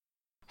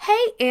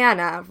Hey,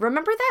 Anna,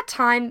 remember that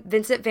time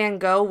Vincent van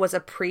Gogh was a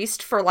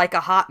priest for like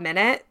a hot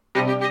minute?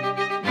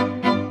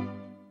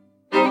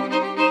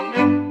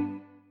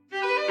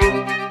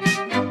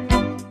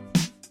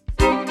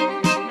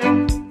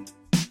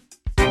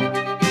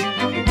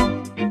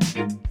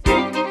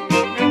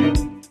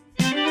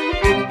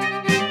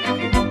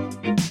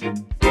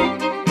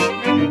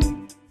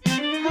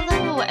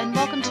 Hello, and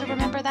welcome to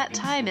Remember That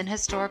Time in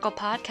Historical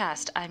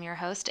Podcast. I'm your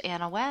host,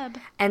 Anna Webb.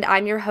 And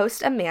I'm your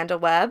host, Amanda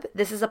Webb.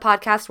 This is a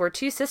podcast where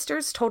two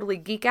sisters totally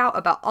geek out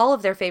about all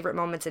of their favorite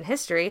moments in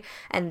history.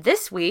 And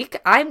this week,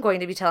 I'm going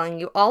to be telling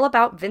you all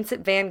about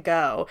Vincent van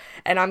Gogh.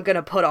 And I'm going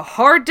to put a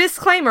hard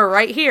disclaimer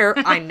right here.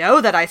 I know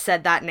that I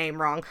said that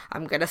name wrong.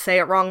 I'm going to say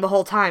it wrong the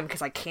whole time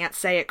because I can't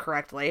say it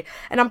correctly.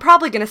 And I'm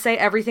probably going to say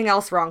everything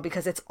else wrong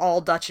because it's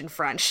all Dutch and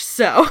French.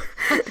 So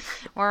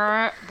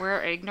We're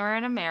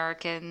ignorant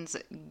Americans.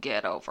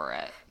 Get over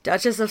it.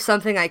 Duchess of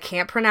something I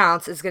can't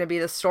pronounce is going to be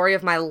the story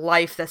of my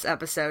life this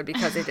episode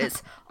because it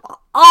is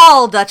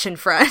all Dutch and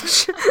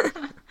French.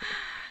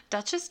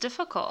 Dutch is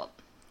difficult.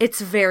 It's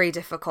very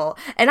difficult.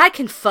 And I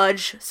can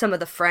fudge some of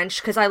the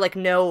French because I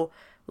know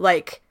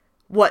what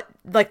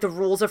the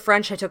rules of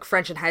French. I took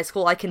French in high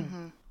school. I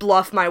can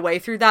bluff my way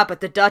through that, but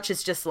the Dutch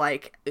is just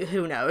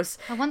who knows?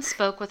 I once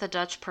spoke with a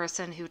Dutch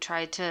person who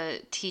tried to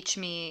teach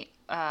me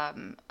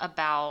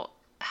about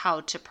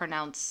how to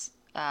pronounce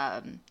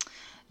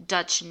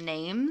Dutch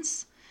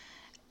names,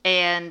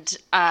 and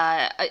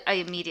I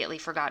immediately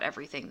forgot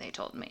everything they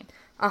told me.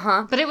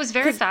 But it was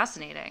very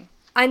fascinating.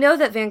 I know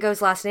that Van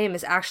Gogh's last name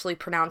is actually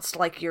pronounced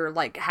like you're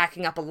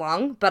hacking up a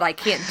lung, but I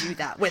can't do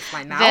that with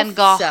my mouth. Van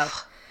Gogh. So,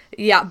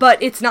 yeah,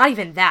 but it's not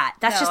even that.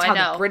 That's just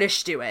how the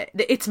British do it.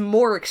 It's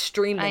more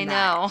extreme than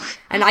that. I know.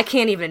 And I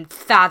can't even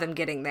fathom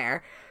getting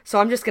there. So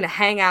I'm just going to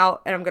hang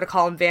out and I'm going to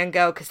call him Van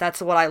Gogh because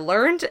that's what I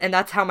learned and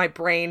that's how my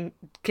brain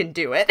can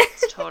do it.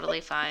 It's totally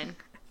fine.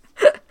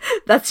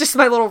 That's just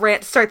my little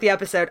rant to start the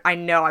episode. I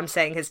know I'm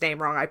saying his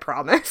name wrong, I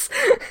promise.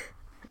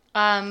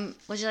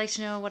 Would you like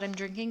to know what I'm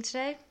drinking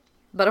today?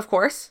 But of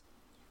course.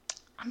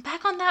 I'm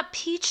back on that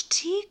peach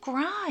tea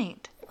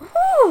grind.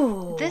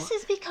 Ooh. This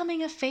is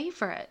becoming a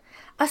favorite.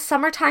 A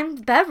summertime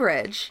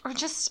beverage. Or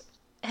just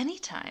any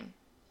time.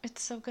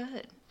 It's so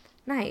good.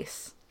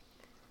 Nice.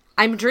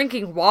 I'm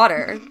drinking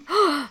water.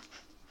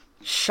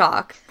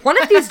 Shock. One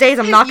of these days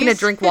I'm not going to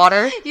drink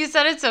water. You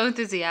said it so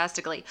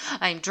enthusiastically.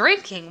 I'm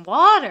drinking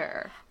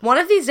water. One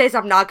of these days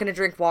I'm not going to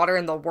drink water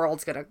and the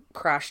world's going to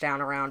crash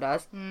down around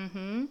us.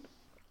 Mm-hmm.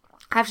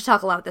 I have to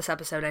talk a lot this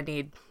episode. I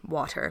need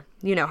water.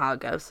 You know how it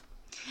goes.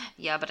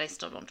 Yeah, but I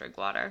still don't drink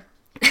water.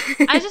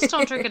 I just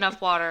don't drink enough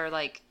water,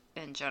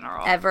 in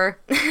general. Ever.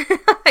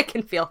 I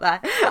can feel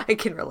that. I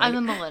can relate. I'm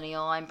a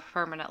millennial. I'm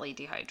permanently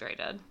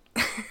dehydrated.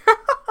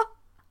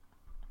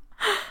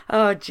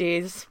 Oh,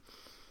 jeez.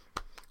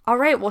 All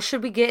right, well,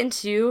 should we get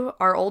into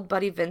our old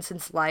buddy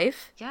Vincent's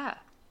life? Yeah.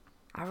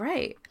 All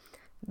right.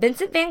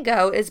 Vincent van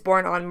Gogh is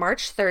born on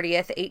March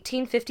 30th,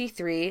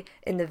 1853,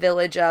 in the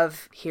village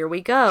of, here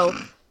we go,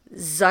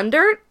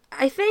 Zundert,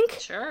 I think?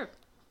 Sure.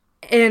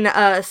 In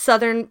a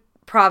southern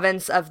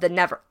province of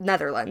the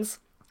Netherlands.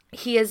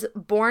 He is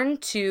born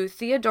to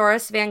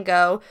Theodorus van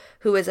Gogh,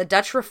 who is a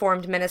Dutch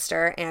Reformed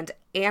minister, and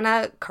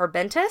Anna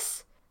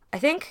Carbentus, I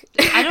think.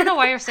 I don't know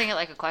why you're saying it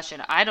like a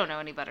question. I don't know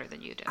any better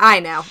than you do. I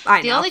know.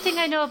 The only thing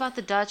I know about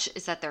the Dutch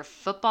is that their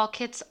football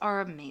kits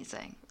are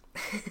amazing.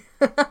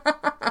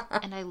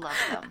 And I love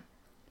them.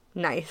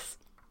 Nice.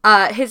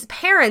 His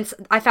parents,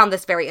 I found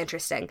this very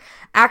interesting,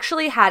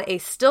 actually had a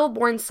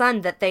stillborn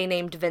son that they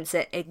named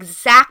Vincent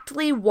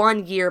exactly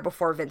 1 year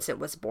before Vincent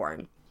was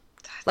born.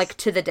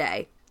 To the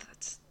day.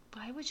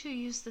 Why would you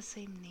use the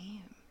same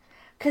name?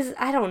 Because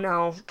I don't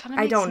know. Kind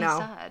of makes me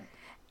sad.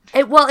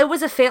 It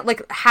was a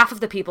half of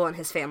the people in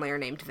his family are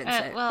named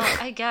Vincent.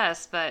 I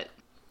guess, but...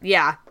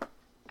 Yeah.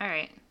 All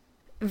right.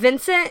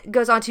 Vincent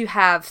goes on to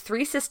have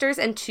 3 sisters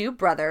and 2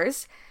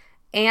 brothers,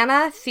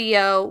 Anna,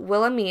 Theo,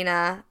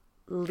 Wilhelmina,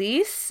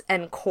 Lise,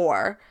 and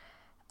Cor.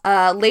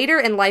 Later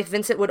in life,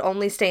 Vincent would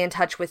only stay in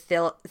touch with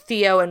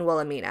Theo and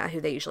Wilhelmina, who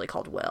they usually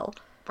called Will.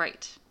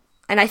 Right.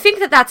 And I think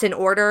that that's in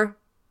order.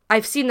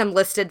 I've seen them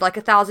listed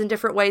 1,000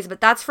 different ways, but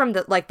that's from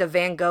the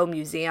Van Gogh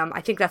Museum. I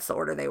think that's the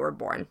order they were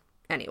born.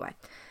 Anyway.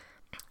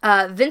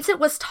 Vincent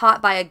was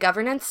taught by a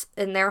governess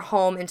in their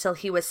home until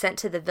he was sent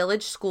to the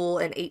village school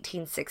in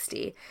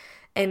 1860.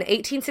 In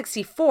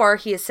 1864,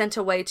 he is sent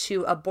away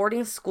to a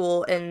boarding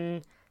school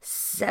in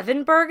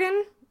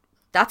Zevenbergen.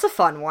 That's a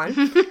fun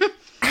one.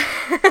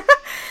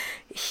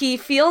 He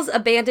feels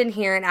abandoned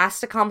here and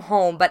asks to come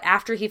home, but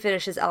after he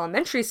finishes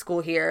elementary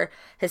school here,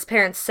 his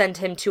parents send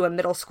him to a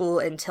middle school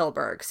in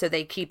Tilburg, so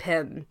they keep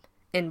him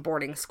in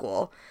boarding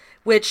school.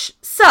 Which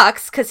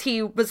sucks, because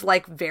he was,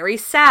 very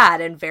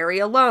sad and very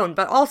alone,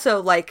 but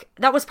also,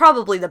 that was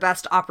probably the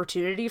best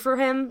opportunity for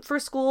him for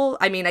school.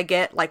 I mean, I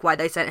get, why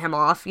they sent him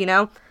off, you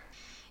know?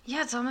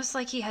 Yeah, it's almost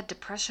like he had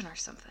depression or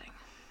something.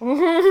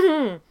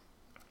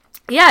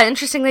 Yeah,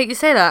 interesting that you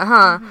say that,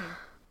 huh?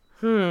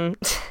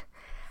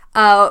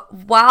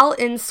 While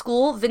in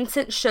school,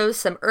 Vincent shows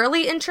some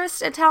early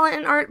interest and talent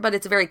in art, but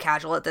it's very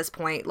casual at this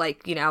point.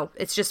 Like, you know,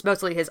 it's just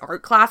mostly his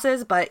art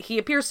classes, but he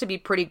appears to be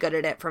pretty good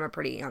at it from a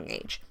pretty young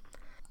age.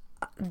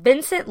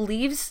 Vincent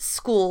leaves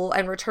school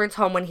and returns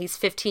home when he's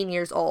 15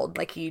 years old.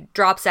 Like, he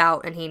drops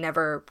out and he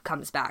never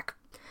comes back.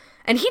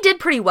 And he did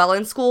pretty well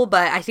in school,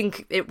 but I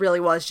think it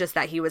really was just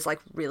that he was, like,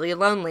 really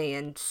lonely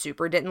and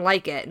super didn't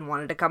like it and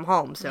wanted to come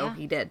home, so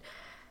he did.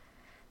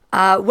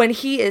 When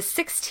he is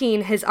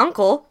 16, his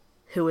uncle,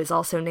 who is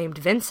also named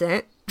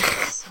Vincent...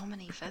 So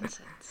many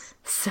Vincents.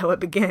 So it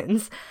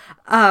begins.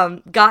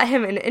 Got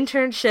him an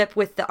internship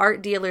with the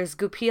art dealers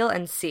Goupil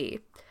and C.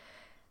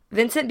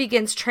 Vincent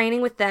begins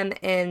training with them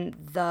in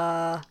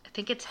the... I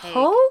think it's Hague.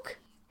 Hogue?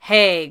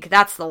 Hague,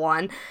 that's the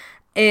one.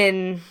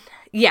 In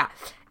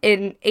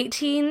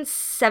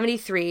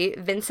 1873,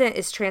 Vincent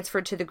is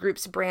transferred to the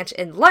group's branch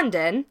in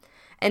London,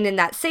 and in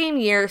that same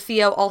year,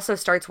 Theo also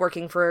starts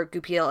working for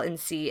Goupil and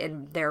C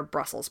in their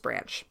Brussels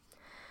branch.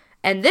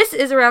 And this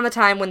is around the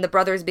time when the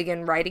brothers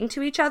begin writing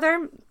to each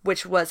other,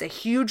 which was a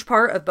huge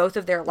part of both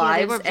of their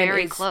lives. Yeah, they were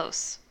very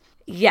close.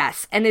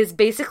 Yes, and is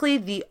basically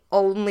the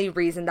only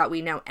reason that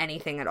we know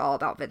anything at all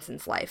about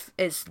Vincent's life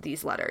is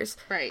these letters.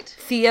 Right.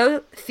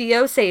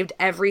 Theo saved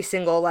every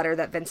single letter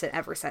that Vincent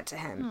ever sent to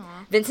him.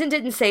 Aww. Vincent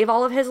didn't save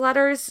all of his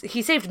letters.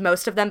 He saved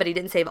most of them, but he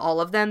didn't save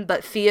all of them.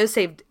 But Theo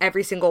saved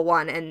every single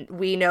one, and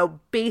we know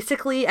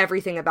basically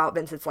everything about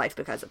Vincent's life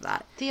because of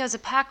that. Theo's a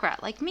pack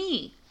rat like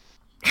me.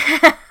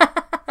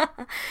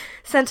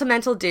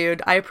 Sentimental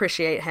dude. I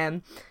appreciate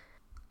him.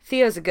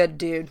 Theo's a good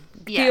dude.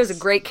 Yes. Theo's a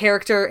great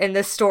character in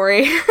this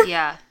story.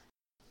 Yeah.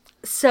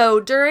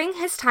 So during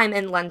his time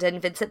in London,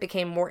 Vincent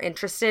became more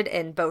interested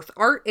in both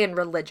art and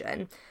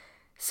religion.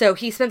 So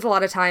he spends a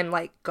lot of time,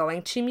 like,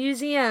 going to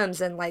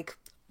museums and, like,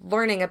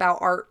 learning about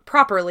art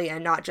properly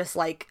and not just,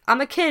 like,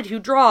 I'm a kid who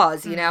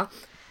draws, you know?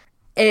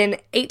 In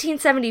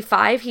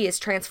 1875, he is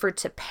transferred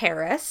to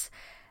Paris.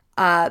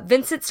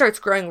 Vincent starts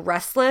growing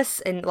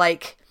restless and,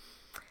 like...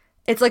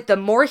 It's like the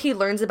more he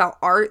learns about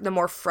art, the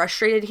more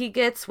frustrated he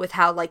gets with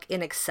how, like,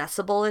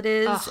 inaccessible it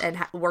is. And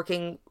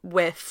working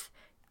with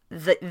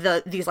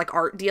these, like,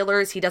 art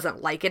dealers. He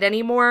doesn't like it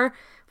anymore,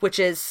 which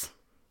is,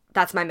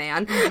 that's my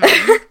man.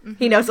 Mm-hmm.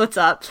 He knows what's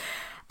up.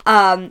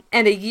 And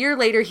a year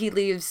later, he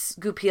leaves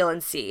Goupil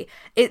and C.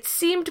 It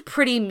seemed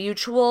pretty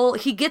mutual.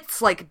 He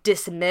gets, like,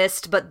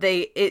 dismissed, but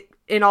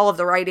in all of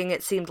the writing,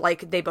 it seemed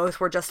like they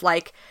both were just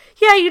like,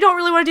 yeah, you don't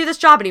really want to do this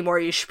job anymore.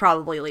 You should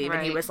probably leave. Right.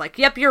 And he was like,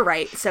 yep, you're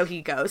right. So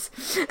he goes.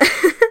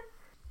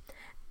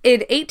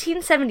 In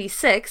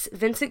 1876,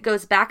 Vincent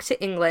goes back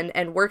to England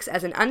and works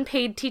as an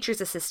unpaid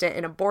teacher's assistant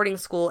in a boarding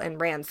school in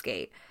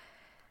Ramsgate.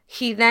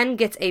 He then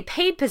gets a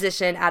paid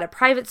position at a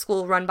private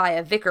school run by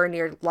a vicar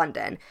near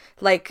London.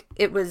 Like,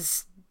 it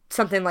was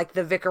something like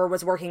the vicar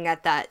was working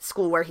at that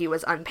school where he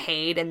was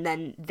unpaid, and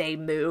then they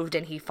moved,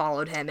 and he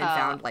followed him and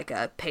found, like,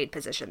 a paid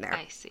position there.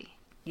 I see.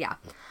 Yeah.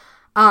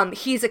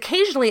 He's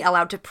occasionally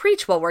allowed to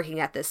preach while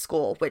working at this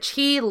school, which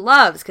he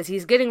loves because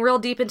he's getting real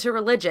deep into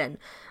religion.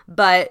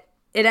 But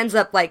it ends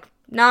up, like,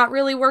 not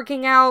really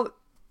working out,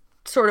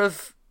 sort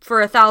of for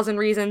 1,000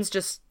 reasons.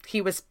 Just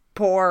he was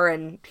poor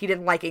and he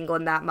didn't like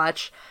England that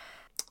much.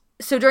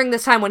 So during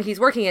this time when he's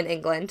working in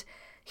England,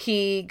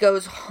 he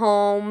goes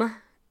home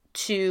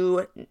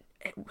to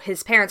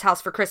his parents'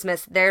 house for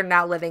Christmas. They're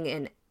now living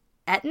in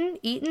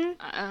Eton?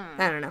 I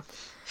don't know.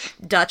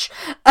 Dutch.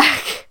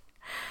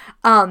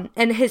 And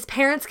his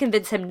parents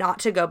convince him not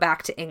to go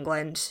back to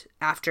England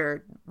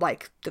after,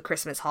 like, the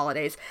Christmas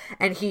holidays.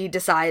 And he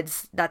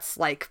decides that's,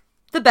 like,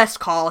 the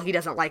best call. He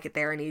doesn't like it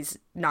there and he's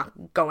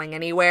not going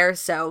anywhere.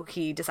 So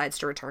he decides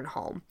to return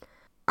home.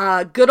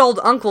 Good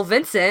old Uncle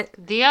Vincent.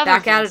 The other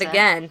back Vincent. At it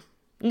again.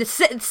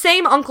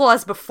 Same uncle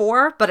as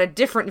before, but a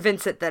different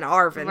Vincent than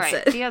our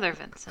Vincent. Right, the other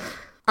Vincent.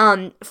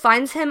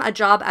 Finds him a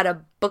job at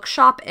a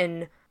bookshop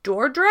in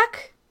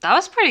Dordrecht. That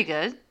was pretty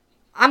good.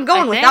 I'm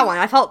going with that one.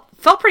 I felt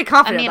pretty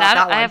confident about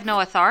that one. I have no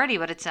authority,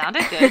 but it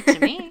sounded good to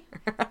me.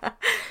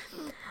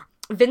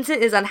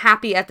 Vincent is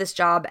unhappy at this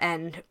job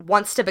and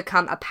wants to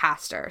become a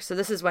pastor. So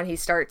this is when he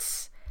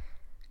starts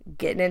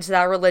getting into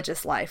that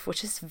religious life,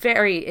 which is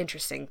very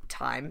interesting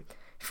time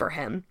for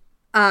him.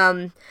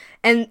 And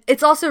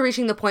it's also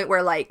reaching the point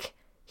where, like,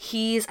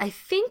 he's, I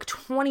think,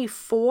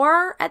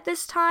 24 at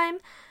this time,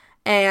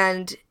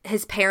 and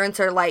his parents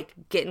are, like,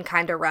 getting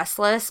kind of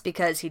restless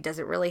because he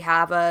doesn't really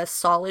have a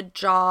solid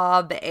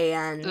job,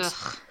 and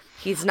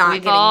he's not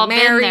We've getting all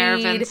married.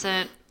 Been there,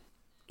 Vincent.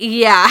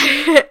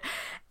 Yeah.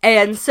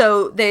 And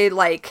so they,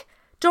 like,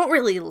 don't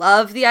really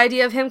love the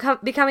idea of him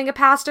becoming a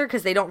pastor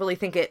because they don't really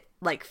think it,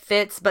 like,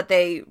 fits, but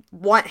they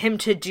want him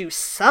to do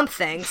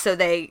something, so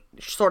they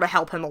sort of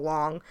help him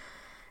along.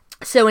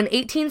 So in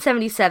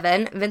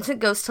 1877, Vincent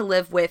goes to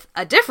live with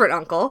a different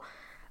uncle,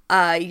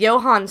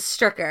 Johann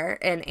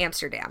Stricker, in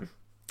Amsterdam.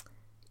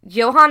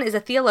 Johann is a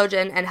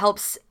theologian and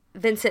helps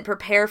Vincent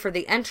prepare for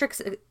the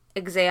entrance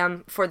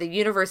exam for the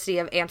University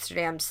of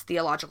Amsterdam's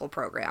theological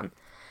program.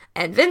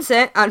 And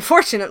Vincent,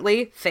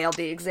 unfortunately, failed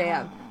the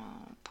exam.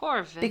 Oh,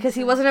 poor Vincent. Because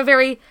he wasn't a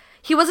very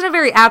he wasn't a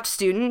very apt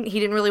student. He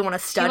didn't really want to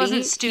study. He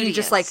wasn't studious. He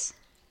just, like,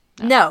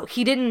 no,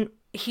 he didn't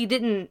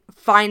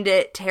find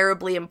it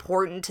terribly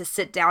important to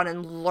sit down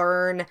and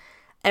learn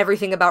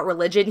everything about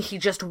religion. He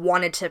just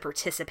wanted to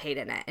participate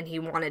in it, and he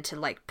wanted to,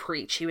 like,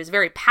 preach. He was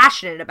very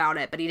passionate about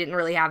it, but he didn't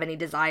really have any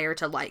desire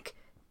to, like,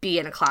 be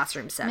in a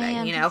classroom setting,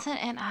 Man, you know?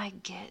 Vincent and I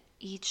get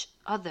each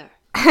other.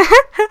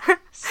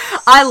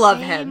 I love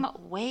him.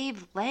 Same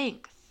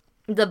wavelength.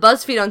 The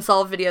BuzzFeed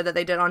Unsolved video that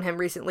they did on him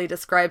recently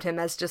described him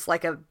as just,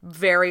 like, a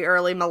very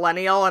early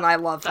millennial, and I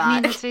love that. I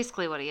mean, that's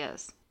basically what he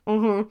is.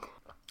 Mm-hmm.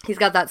 He's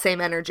got that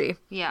same energy.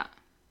 Yeah.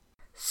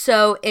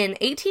 So, in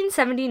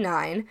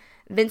 1879,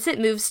 Vincent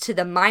moves to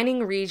the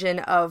mining region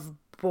of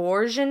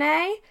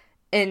Bourgogne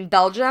in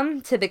Belgium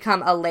to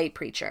become a lay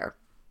preacher.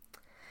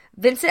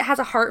 Vincent has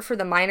a heart for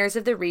the miners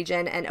of the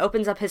region and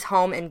opens up his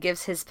home and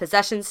gives his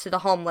possessions to the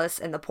homeless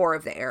and the poor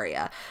of the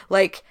area.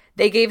 Like,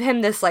 they gave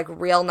him this, like,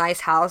 real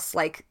nice house,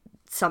 like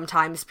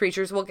sometimes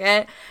preachers will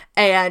get,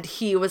 and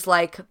he was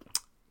like,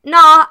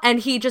 nah, and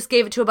he just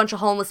gave it to a bunch of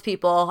homeless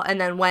people and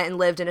then went and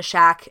lived in a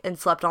shack and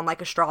slept on,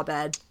 like, a straw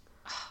bed.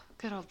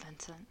 Good old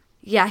Vincent.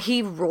 Yeah,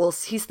 he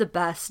rules. He's the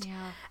best.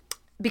 Yeah.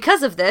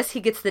 Because of this, he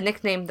gets the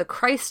nickname the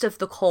Christ of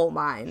the Coal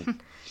Mine,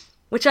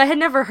 which I had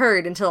never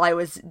heard until I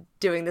was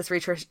doing this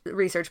research,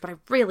 but I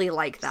really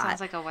like that.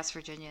 Sounds like a West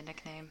Virginia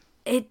nickname.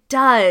 It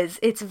does.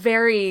 It's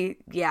very,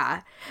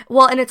 yeah.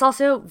 Well, and it's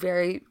also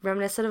very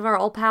reminiscent of our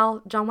old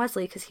pal, John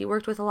Wesley, because he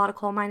worked with a lot of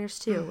coal miners,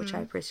 too, which I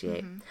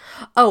appreciate.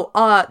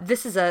 Oh,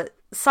 this is a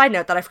side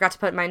note that I forgot to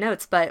put in my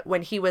notes, but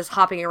when he was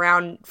hopping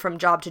around from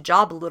job to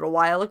job a little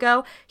while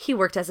ago, he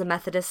worked as a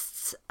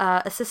Methodist's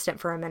assistant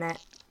for a minute.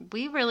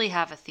 We really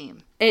have a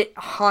theme. It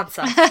haunts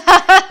us.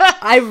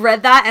 I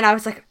read that and I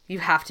was like, you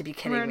have to be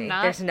kidding me.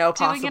 There's no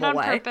possible way. Doing it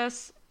on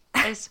purpose,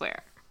 I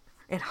swear.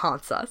 It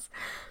haunts us.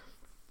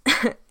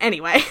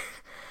 Anyway,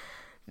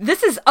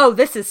 this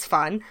is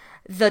fun.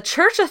 The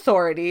church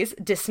authorities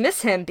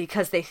dismiss him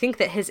because they think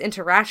that his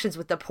interactions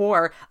with the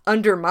poor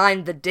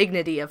undermine the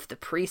dignity of the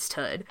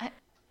priesthood.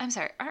 I'm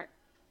sorry,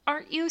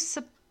 aren't you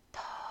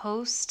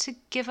supposed to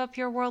give up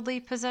your worldly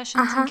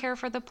possessions and care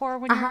for the poor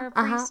when you're a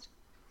priest?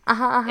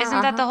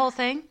 Isn't that the whole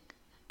thing?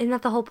 Isn't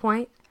that the whole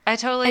point? I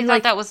totally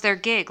thought that was their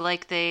gig.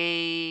 Like,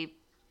 they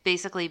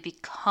basically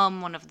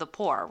become one of the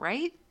poor,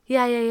 right?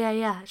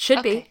 Yeah.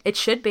 Should be. It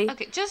should be.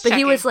 Okay, just But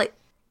checking. he was like,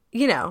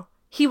 you know,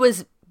 he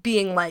was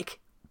being like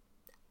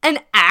an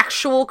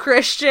actual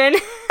Christian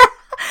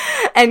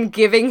and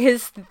giving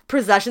his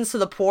possessions to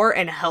the poor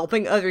and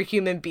helping other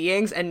human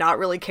beings and not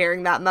really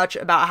caring that much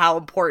about how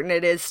important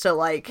it is to,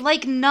 like...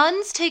 Like,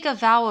 nuns take a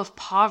vow of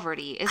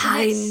poverty. Isn't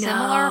it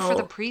similar for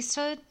the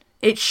priesthood?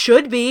 It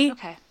should be.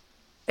 Okay.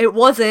 It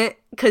wasn't,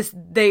 because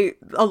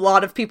a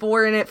lot of people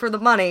were in it for the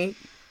money,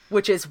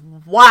 which is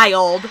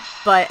wild,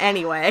 but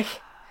anyway.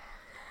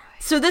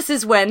 So this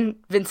is when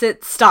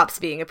Vincent stops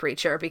being a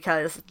preacher,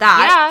 because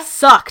that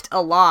sucked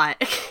a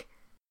lot.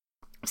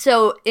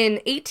 So in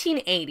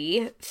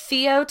 1880,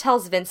 Theo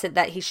tells Vincent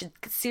that he should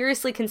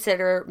seriously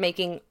consider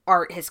making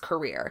art his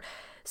career.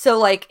 So,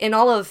 like, in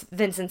all of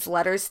Vincent's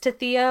letters to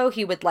Theo,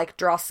 he would, like,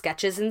 draw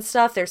sketches and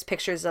stuff. There's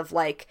pictures of,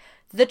 like,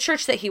 the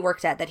church that he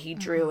worked at that he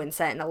drew and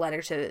sent in a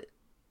letter to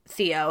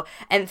Theo.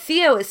 And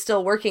Theo is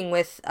still working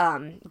with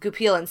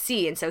Goupil and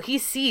C, and so he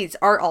sees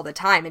art all the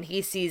time, and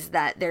he sees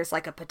that there's,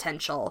 like, a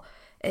potential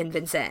in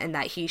Vincent, and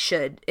that he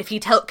should, if he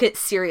took it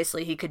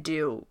seriously, he could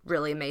do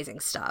really amazing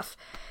stuff.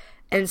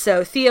 And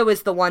so Theo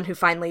is the one who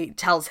finally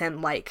tells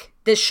him, like,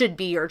 this should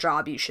be your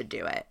job, you should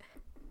do it.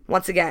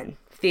 Once again,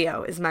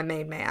 Theo is my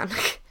main man.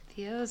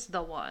 Theo's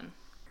the one.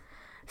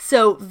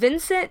 So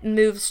Vincent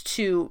moves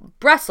to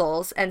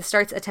Brussels and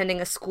starts attending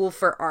a school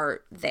for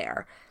art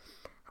there.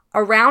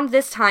 Around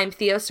this time,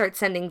 Theo starts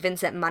sending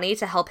Vincent money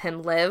to help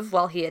him live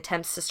while he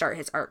attempts to start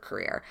his art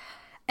career.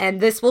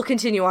 And this will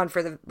continue on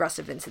for the rest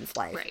of Vincent's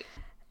life. Right.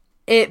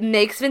 It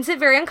makes Vincent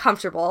very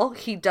uncomfortable.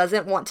 He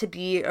doesn't want to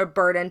be a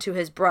burden to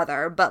his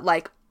brother, but,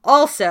 like,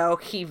 also,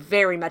 he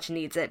very much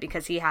needs it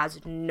because he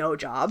has no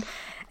job.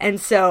 And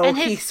so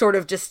he sort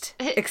of just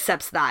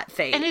accepts that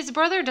fate. And his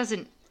brother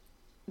doesn't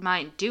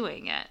mind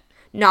doing it.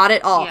 Not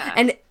at all. Yeah.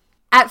 And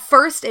at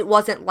first, it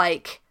wasn't,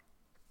 like,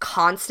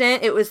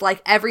 constant. It was,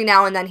 like, every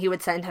now and then he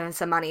would send him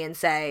some money and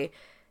say,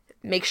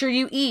 make sure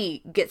you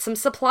eat, get some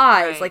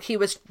supplies. Right. Like, he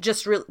was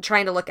just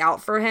trying to look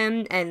out for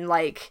him. And,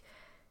 like,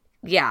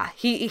 yeah,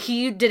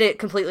 he did it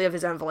completely of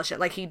his own volition.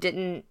 Like, he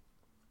didn't...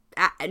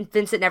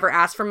 Vincent never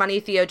asked for money.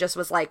 Theo just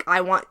was like, I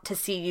want to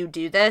see you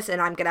do this,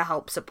 and I'm going to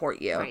help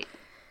support you. Right.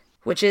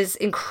 Which is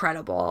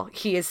incredible.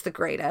 He is the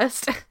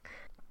greatest.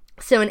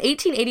 So in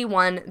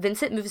 1881,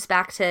 Vincent moves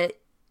back to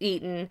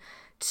Eton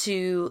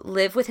to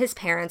live with his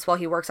parents while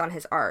he works on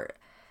his art.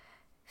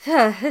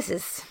 This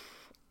is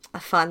a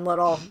fun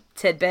little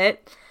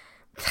tidbit.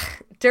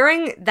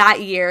 During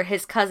that year,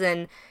 his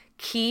cousin,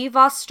 Kie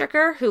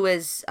Vostricker, who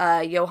is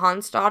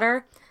Johann's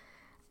daughter,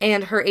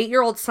 and her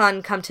 8-year-old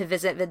son come to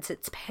visit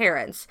Vincent's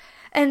parents.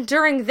 And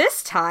during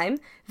this time,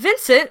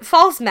 Vincent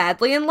falls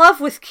madly in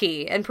love with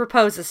Kie and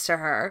proposes to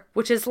her,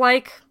 which is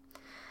like,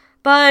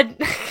 bud,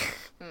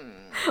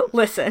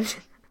 listen,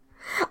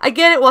 I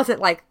get it wasn't,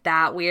 like,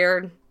 that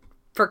weird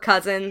for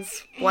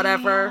cousins,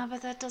 whatever. Yeah,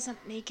 but that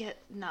doesn't make it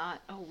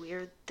not a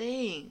weird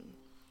thing.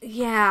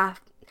 Yeah.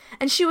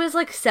 And she was,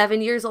 like,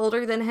 7 years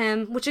older than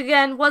him, which,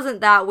 again,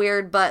 wasn't that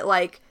weird, but,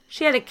 like,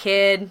 she had a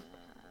kid.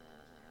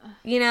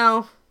 You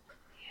know?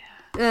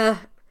 Yeah.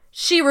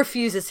 She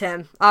refuses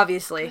him,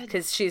 obviously,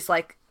 because she's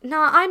like,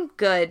 nah, I'm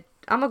good.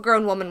 I'm a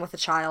grown woman with a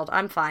child.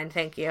 I'm fine,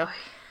 thank you.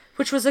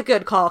 Which was a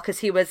good call, because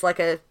he was, like,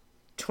 a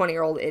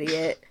 20-year-old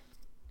idiot.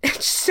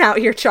 Just out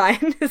here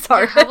trying his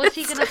hardest. How was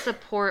he going to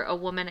support a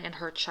woman and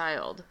her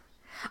child?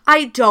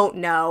 I don't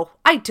know.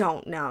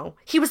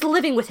 He was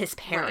living with his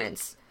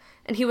parents. Right.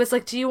 And he was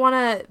like, do you want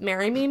to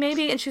marry me,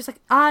 maybe? And she was like,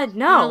 no.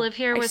 You want to live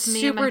here with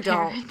me and my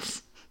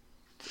parents?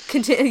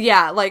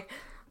 Yeah, like,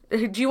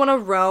 do you want to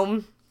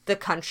roam the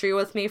country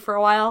with me for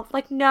a while?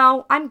 Like,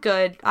 no, I'm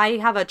good. I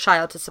have a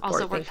child to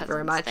support. Thank you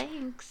very much.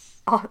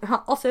 Thanks.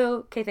 Also,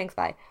 okay, thanks,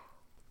 bye.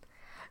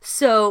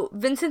 So,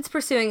 Vincent's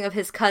pursuing of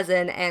his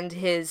cousin and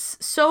his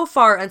so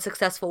far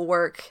unsuccessful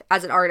work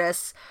as an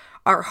artist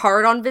are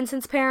hard on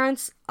Vincent's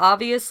parents,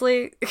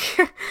 obviously.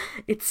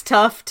 It's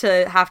tough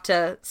to have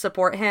to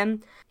support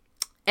him.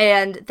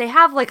 And they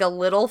have, like, a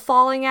little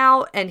falling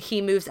out, and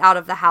he moves out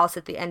of the house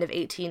at the end of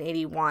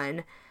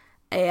 1881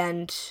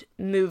 and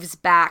moves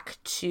back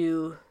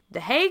to The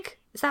Hague.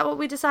 Is that what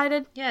we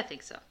decided? Yeah, I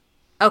think so.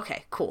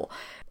 Okay, cool.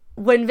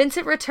 When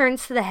Vincent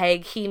returns to The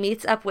Hague, he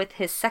meets up with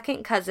his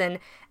second cousin,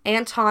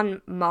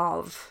 Anton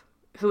Mauve,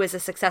 who is a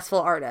successful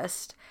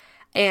artist.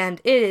 And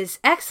it is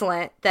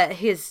excellent that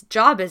his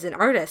job is an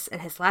artist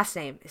and his last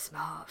name is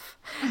Mauve.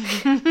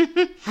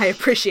 I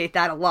appreciate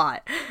that a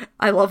lot.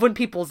 I love when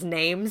people's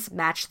names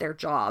match their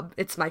job.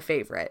 It's my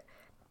favorite.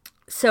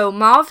 So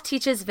Mauve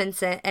teaches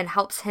Vincent and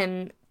helps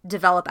him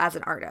develop as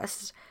an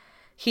artist.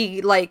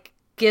 He, like,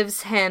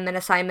 gives him an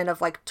assignment of,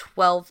 like,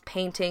 12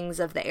 paintings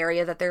of the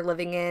area that they're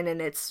living in,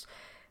 and it's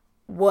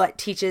what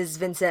teaches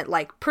Vincent,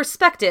 like,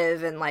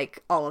 perspective and,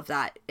 like, all of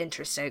that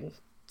interesting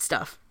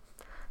stuff.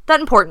 That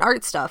important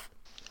art stuff.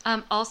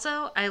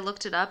 Also, I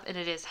looked it up, and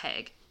it is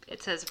Hague.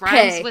 It says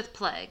rhymes with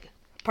plague.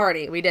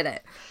 Party. We did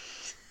it.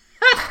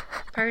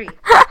 Party.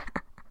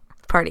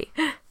 Party.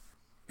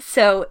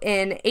 So,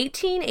 in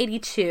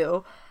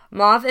 1882,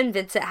 Mauve and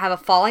Vincent have a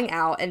falling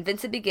out, and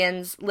Vincent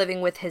begins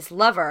living with his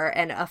lover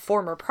and a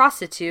former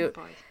prostitute,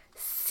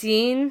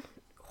 Signe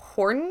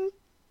Hornick.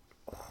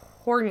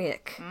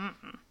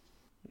 Mm-mm.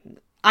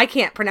 I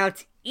can't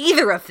pronounce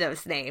either of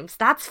those names.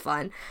 That's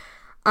fun.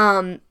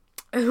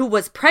 Who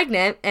was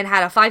pregnant and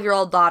had a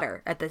 5-year-old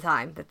daughter at the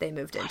time that they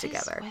moved in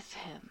together. What is with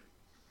him?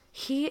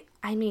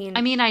 I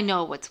mean, I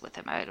know what's with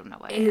him. I don't know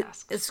why I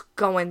asked. Is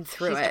going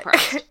through He's it.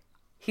 Depressed.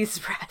 He's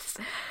depressed.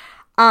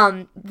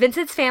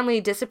 Vincent's family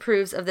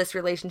disapproves of this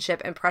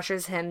relationship and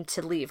pressures him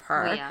to leave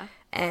her. Oh, yeah.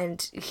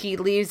 And he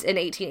leaves in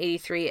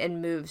 1883 and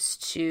moves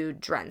to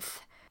Drenthe.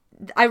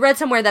 I read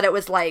somewhere that it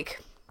was like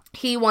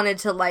he wanted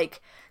to,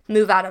 like,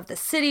 move out of the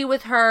city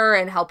with her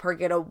and help her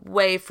get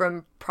away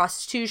from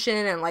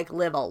prostitution and, like,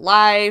 live a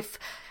life.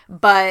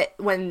 But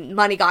when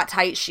money got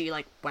tight, she,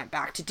 like, went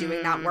back to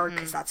doing that work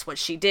because that's what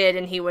she did.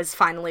 And he was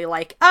finally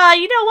like,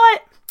 you know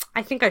what?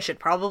 I think I should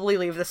probably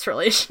leave this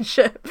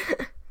relationship.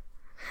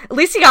 At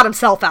least he got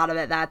himself out of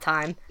it that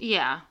time.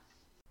 Yeah.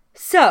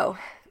 So,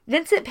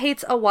 Vincent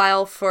paints a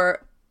while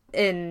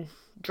in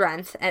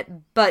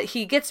Drenthe, but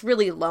he gets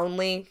really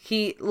lonely.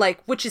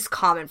 Which is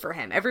common for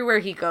him. Everywhere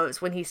he goes,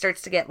 when he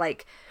starts to get,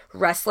 like,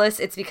 restless,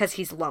 it's because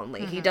he's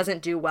lonely. Mm-hmm. He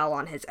doesn't do well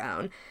on his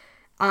own.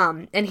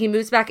 And he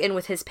moves back in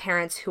with his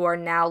parents, who are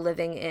now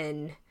living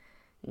in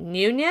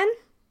Nuenen.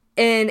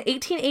 In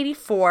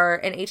 1884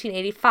 and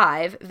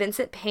 1885,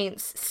 Vincent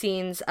paints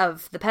scenes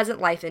of the peasant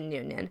life in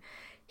Nuenen.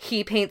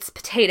 He paints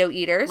potato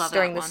eaters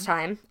during this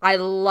time. I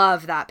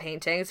love that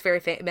painting. It's very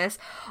famous.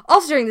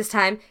 Also during this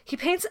time, he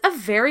paints a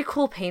very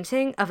cool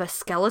painting of a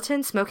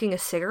skeleton smoking a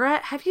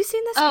cigarette. Have you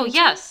seen this painting? Oh,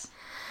 yes.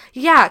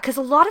 Yeah, because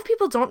a lot of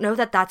people don't know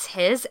that that's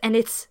his, and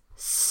it's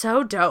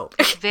so dope.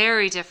 It's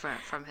very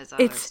different from his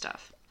other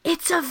stuff.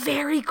 It's a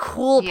very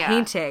cool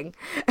painting.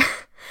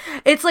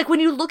 It's like when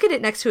you look at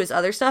it next to his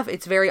other stuff,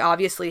 it's very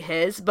obviously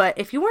his, but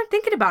if you weren't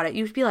thinking about it,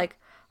 you'd be like,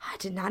 I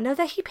did not know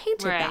that he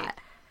painted that.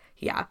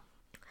 Yeah.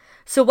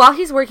 So while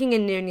he's working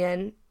in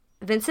Nuenen,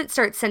 Vincent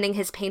starts sending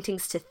his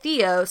paintings to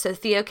Theo so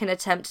Theo can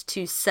attempt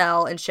to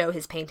sell and show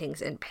his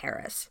paintings in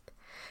Paris.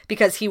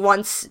 Because he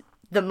wants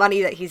the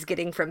money that he's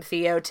getting from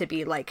Theo to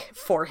be, like,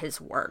 for his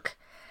work.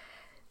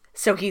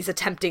 So he's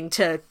attempting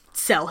to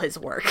sell his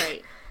work.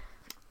 Right.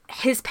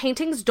 His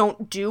paintings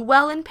don't do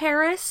well in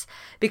Paris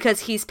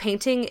because he's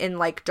painting in,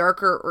 like,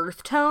 darker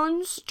earth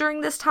tones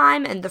during this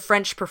time, and the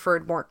French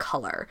preferred more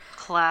color.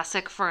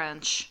 Classic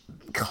French.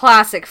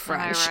 Classic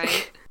French. Am I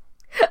right?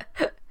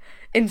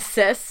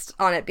 Insist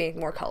on it being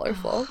more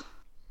colorful.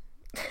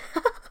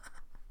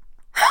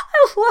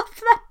 I love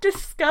that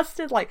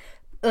disgusted, like,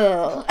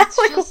 ugh. It's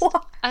like, just,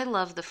 what? I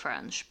love the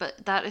French,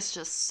 but that is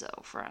just so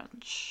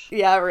French.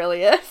 Yeah, it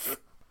really is.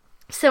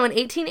 So in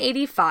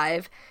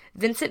 1885,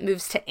 Vincent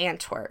moves to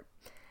Antwerp.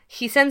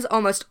 He spends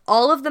almost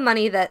all of the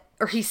money that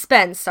Theo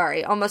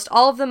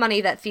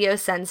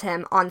sends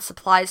him on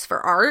supplies for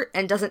art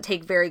and doesn't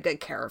take very good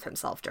care of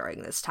himself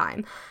during this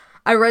time.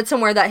 I read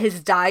somewhere that his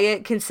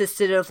diet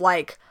consisted of,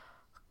 like,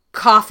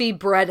 coffee,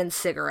 bread, and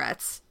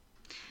cigarettes.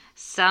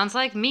 Sounds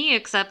like me,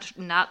 except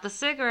not the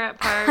cigarette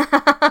part.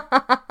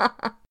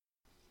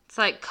 It's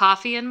like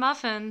coffee and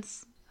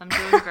muffins. I'm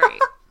doing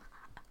great.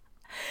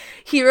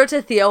 He wrote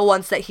to Theo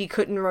once that he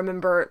could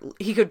remember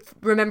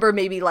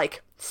maybe,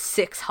 like,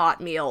 6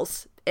 hot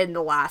meals in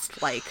the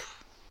last, like,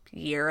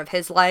 year of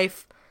his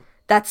life.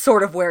 That's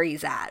sort of where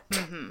he's at.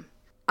 Mm-hmm.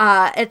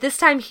 At this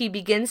time, he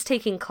begins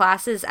taking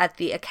classes at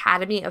the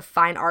Academy of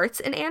Fine Arts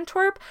in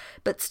Antwerp,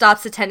 but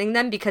stops attending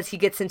them because he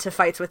gets into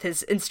fights with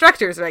his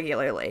instructors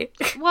regularly.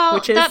 Well,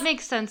 that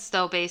makes sense,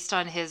 though, based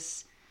on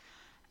his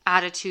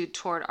attitude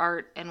toward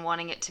art and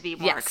wanting it to be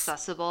more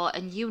accessible.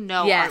 And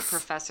art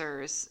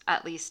professors,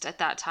 at least at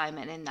that time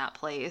and in that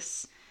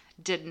place,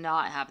 did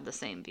not have the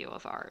same view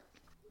of art.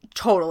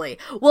 Totally.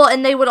 Well,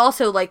 and they would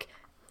also, like,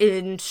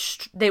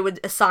 they would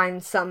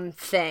assign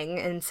something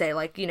and say,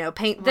 like, you know,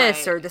 paint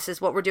this, or this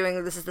is what we're doing,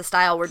 or this is the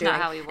style we're doing.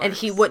 Not how he works. And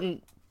he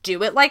wouldn't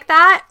do it like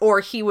that, or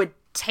he would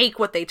take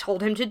what they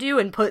told him to do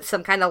and put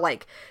some kind of,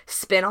 like,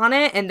 spin on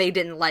it, and they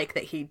didn't like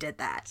that he did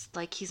that. It's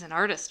like he's an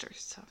artist or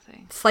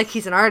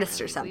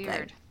something.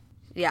 Weird.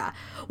 Yeah.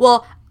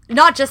 Well,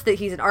 not just that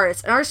he's an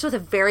artist with a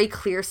very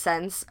clear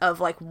sense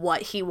of, like,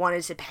 what he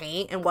wanted to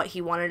paint and what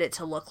he wanted it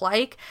to look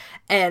like.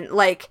 And,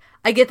 like,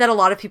 I get that a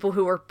lot of people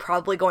who were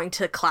probably going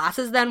to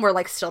classes then were,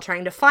 like, still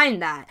trying to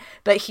find that.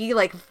 But he,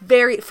 like,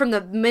 from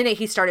the minute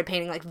he started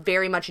painting, like,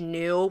 very much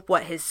knew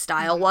what his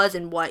style was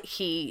and what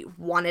he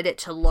wanted it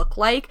to look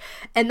like.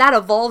 And that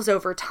evolves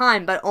over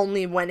time, but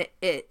only when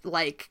it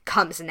like,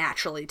 comes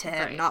naturally to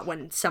him, not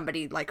when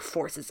somebody, like,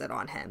 forces it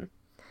on him.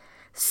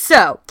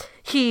 So,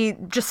 he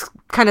just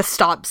kind of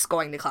stops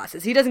going to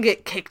classes. He doesn't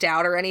get kicked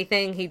out or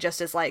anything. He just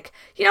is like,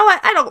 you know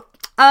what, I don't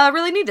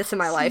really need this in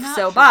my life,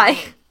 so bye.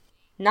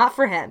 Not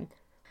for him.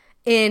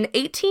 In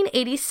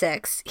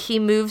 1886, he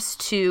moves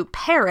to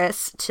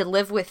Paris to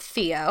live with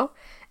Theo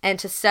and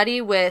to study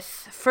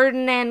with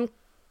Ferdinand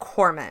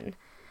Corman.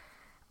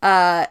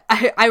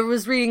 I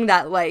was reading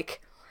that,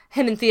 like,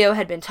 him and Theo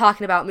had been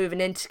talking about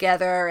moving in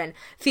together, and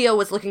Theo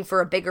was looking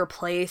for a bigger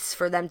place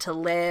for them to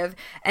live,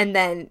 and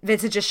then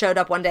Vincent just showed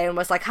up one day and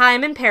was like, hi,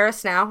 I'm in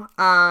Paris now.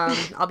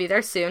 I'll be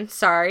there soon.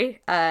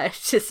 Sorry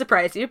to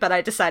surprise you, but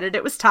I decided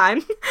it was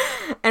time,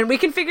 and we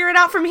can figure it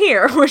out from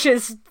here, which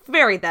is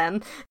very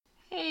them.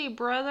 Hey,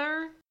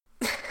 brother.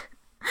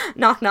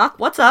 Knock, knock.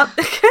 What's up?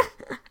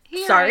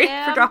 Sorry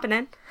for dropping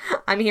in.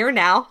 I'm here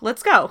now.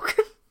 Let's go.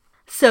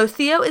 So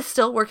Theo is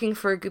still working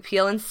for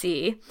Goupil and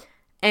Cie,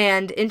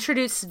 and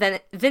introduced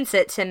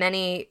Vincent to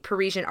many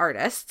Parisian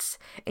artists,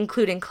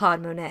 including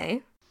Claude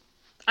Monet.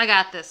 I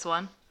got this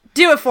one.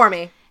 Do it for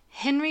me.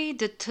 Henri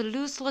de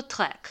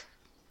Toulouse-Lautrec.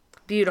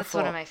 Beautiful.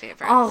 That's one of my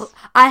favorites. Oh,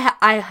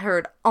 I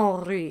heard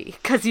Henri,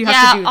 because you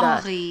have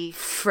to do the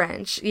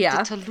French.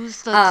 Yeah. De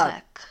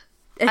Toulouse-Lautrec.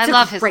 I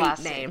love his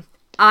last name.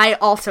 I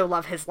also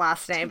love his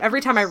last name. Every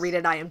time I read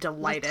it, I am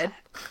delighted.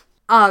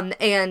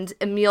 And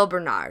Emile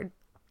Bernard.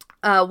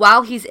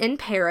 While he's in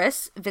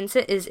Paris,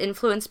 Vincent is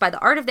influenced by the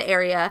art of the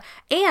area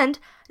and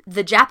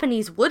the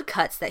Japanese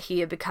woodcuts that he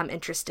had become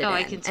interested in. Oh,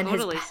 I can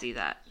totally see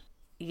that.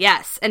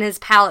 Yes, and his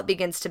palette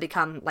begins to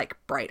become, like,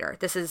 brighter.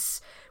 This is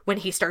when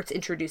he starts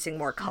introducing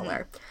more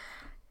color.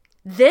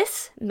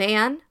 This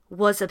man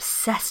was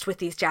obsessed with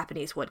these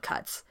Japanese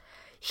woodcuts.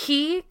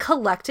 He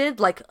collected,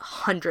 like,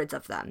 hundreds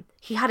of them.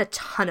 He had a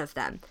ton of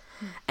them.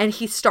 And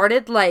he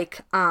started,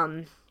 like,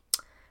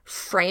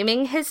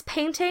 framing his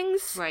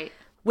paintings. Right.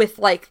 With,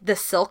 like, the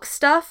silk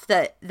stuff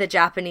that the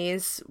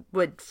Japanese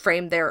would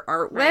frame their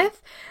art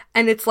with.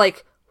 And it's,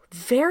 like,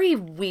 very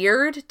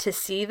weird to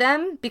see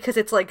them because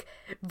it's, like,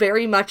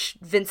 very much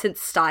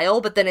Vincent's style,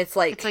 but then it's,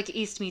 like... It's like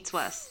East meets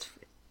West.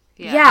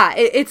 Yeah,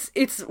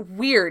 it's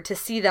weird to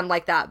see them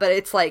like that, but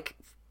it's, like,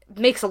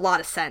 makes a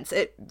lot of sense.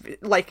 It,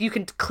 like, you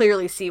can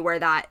clearly see where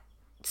that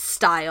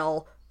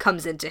style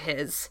comes into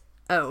his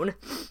own.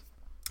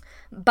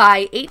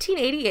 By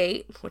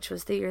 1888, which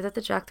was the year that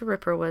the Jack the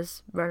Ripper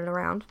was running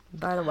around,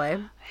 by the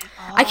way.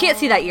 I can't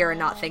see that year and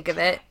not think of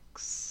it.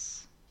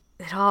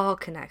 It all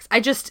connects.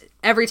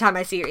 Every time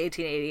I see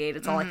 1888,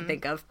 it's all I can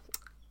think of.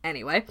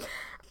 Anyway,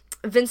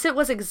 Vincent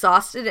was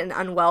exhausted and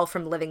unwell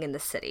from living in the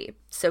city,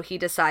 so he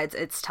decides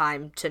it's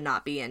time to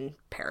not be in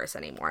Paris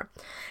anymore.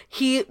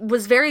 He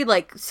was very,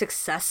 like,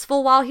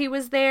 successful while he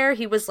was there.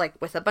 He was, like,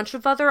 with a bunch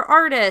of other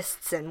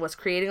artists and was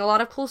creating a lot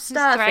of cool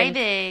stuff. And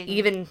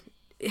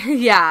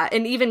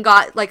even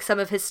got, like, some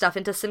of his stuff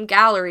into some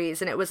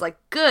galleries, and it was, like,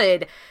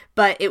 good,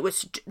 but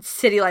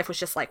city life was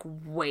just, like,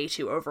 way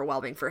too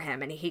overwhelming for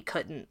him, and he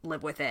couldn't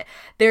live with it.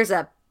 There's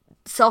a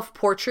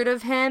self-portrait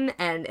of him,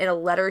 and in a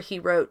letter he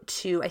wrote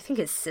to, I think,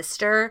 his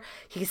sister,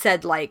 he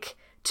said, like,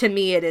 to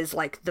me it is,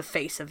 like, the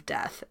face of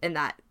death in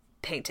that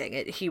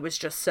painting. He was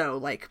just so,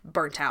 like,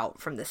 burnt out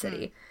from the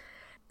city.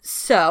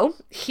 So,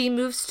 he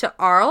moves to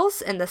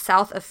Arles in the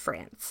south of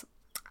France.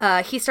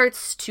 He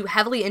starts to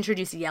heavily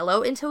introduce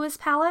yellow into his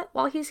palette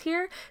while he's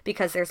here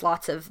because there's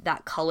lots of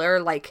that color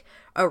like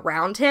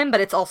around him,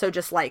 but it's also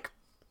just like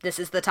this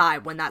is the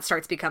time when that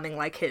starts becoming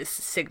like his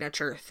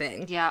signature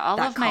thing. Yeah, all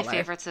of color. my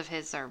favorites of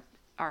his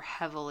are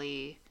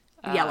heavily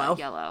yellow.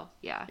 Yellow,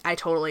 yeah. I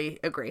totally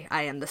agree.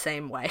 I am the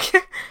same way.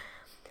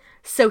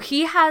 So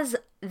he has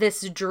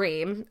this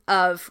dream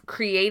of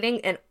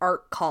creating an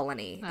art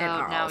colony in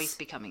Arles. Now he's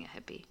becoming a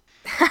hippie.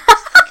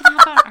 Just thinking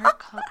about art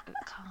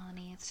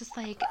colony. It's just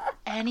like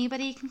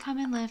anybody can come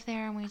and live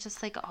there, and we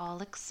just like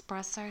all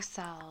express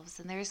ourselves,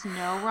 and there's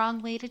no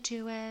wrong way to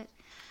do it.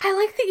 I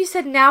like that you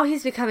said now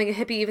he's becoming a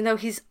hippie, even though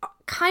he's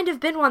kind of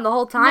been one the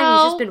whole time. No.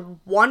 He's just been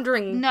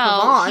wandering. No,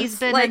 Provence. he's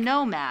been like, a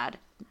nomad.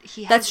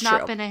 He has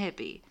not been a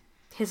hippie.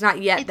 He's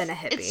not yet been a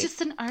hippie. It's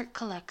just an art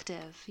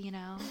collective, you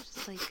know?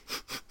 Just like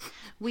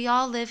we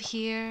all live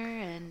here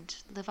and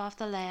live off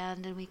the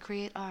land, and we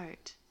create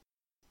art.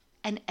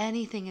 And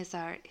anything is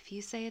art. If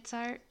you say it's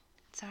art,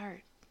 it's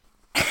art.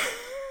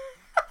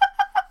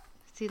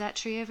 See that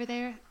tree over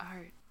there?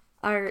 Art.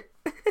 Art.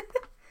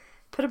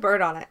 Put a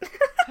bird on it.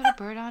 Put a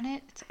bird on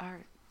it, it's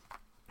art.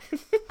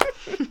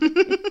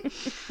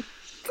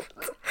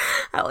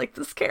 I like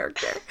this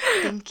character.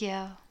 Thank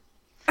you.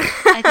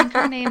 I think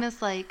her name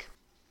is like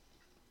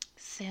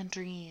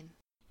Sandrine.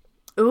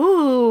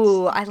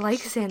 Ooh, I like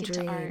She's like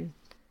into art. Sandrine.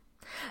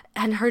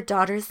 And her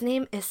daughter's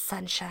name is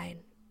Sunshine.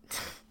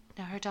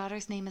 No, her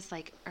daughter's name is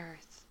like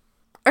Earth.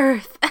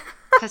 Earth.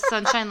 Because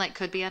Sunshine like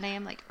could be a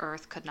name, like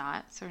Earth could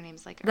not. So her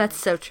name's like Earth. That's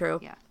so true.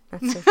 Yeah.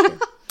 That's so true.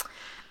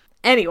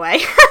 Anyway.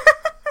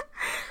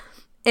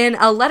 In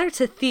a letter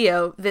to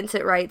Theo,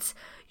 Vincent writes,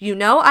 "You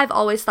know, I've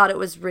always thought it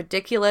was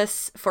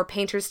ridiculous for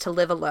painters to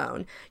live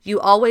alone. You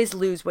always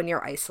lose when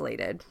you're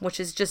isolated," which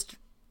is just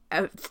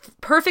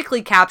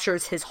perfectly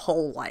captures his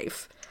whole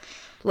life.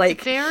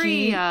 Like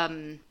very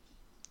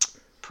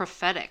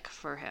prophetic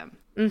for him.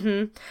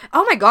 Mm-hmm.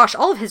 Oh my gosh,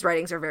 all of his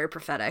writings are very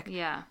prophetic.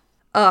 Yeah.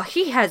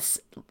 He has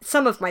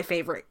some of my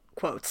favorite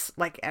quotes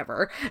like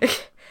ever.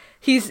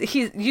 he's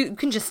you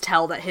can just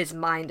tell that his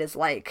mind is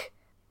like,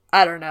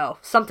 I don't know,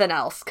 something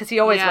else, because he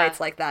always writes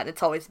like that.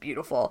 It's always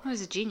beautiful. He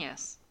was a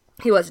genius.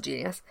 He was a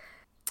genius.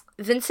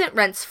 Vincent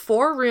rents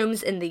 4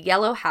 rooms in the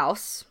Yellow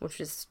House, which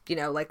is, you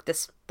know, like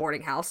this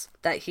boarding house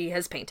that he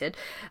has painted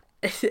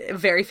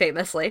very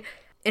famously.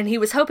 And he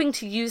was hoping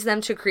to use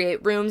them to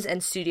create rooms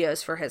and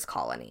studios for his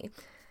colony.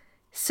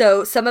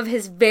 So some of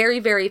his very,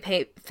 very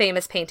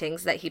famous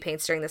paintings that he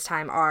paints during this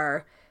time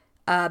are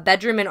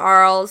Bedroom in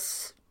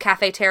Arles,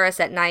 Cafe Terrace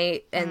at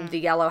Night, and the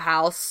Yellow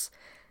House,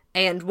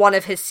 and one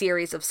of his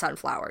series of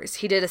sunflowers.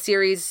 He did a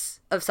series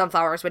of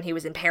sunflowers when he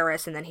was in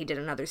Paris, and then he did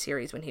another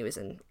series when he was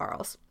in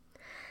Arles.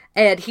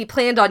 And he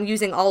planned on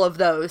using all of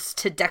those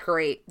to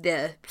decorate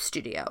the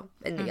studio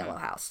in the Yellow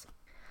House.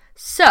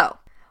 So,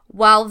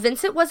 while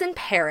Vincent was in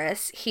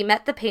Paris, he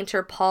met the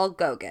painter Paul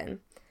Gauguin.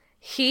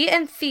 He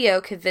and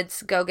Theo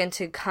convinced Gauguin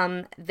to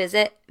come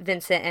visit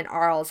Vincent in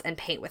Arles and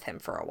paint with him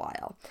for a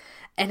while.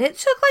 And it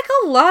took like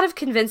a lot of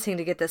convincing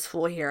to get this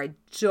fool here. I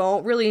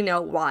don't really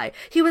know why.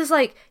 He was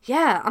like,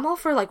 yeah, I'm all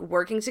for like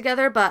working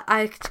together, but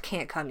I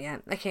can't come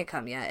yet. I can't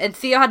come yet. And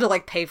Theo had to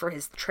like pay for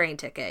his train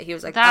ticket. He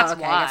was like, that's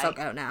okay, why. I guess I'll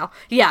go now.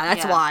 Yeah,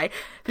 that's why.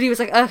 But he was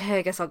like, okay,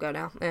 I guess I'll go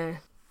now.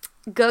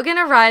 Gauguin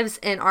arrives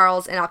in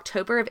Arles in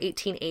October of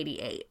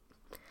 1888.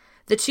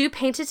 The two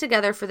painted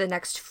together for the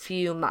next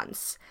few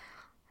months.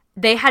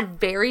 They had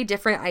very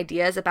different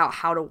ideas about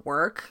how to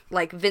work.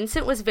 Like,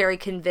 Vincent was very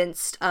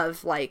convinced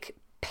of, like,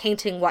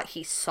 painting what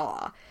he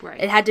saw.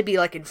 Right. It had to be,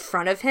 like, in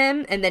front of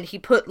him, and then he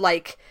put,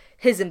 like,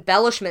 his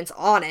embellishments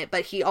on it,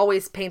 but he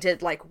always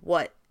painted, like,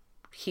 what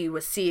he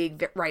was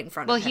seeing right in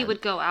front of him. Well, he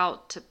would go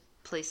out to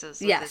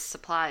places with his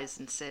supplies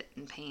and sit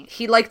and paint.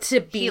 He liked to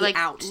be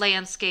out.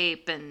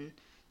 Landscape and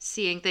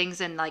seeing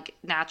things in, like,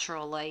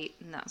 natural light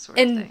and that sort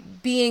of thing.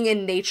 And being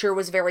in nature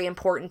was very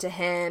important to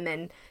him,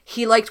 and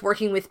he liked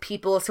working with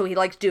people, so he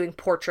liked doing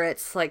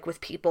portraits, like,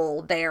 with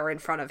people there in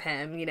front of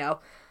him, you know.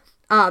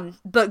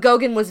 But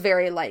Gauguin was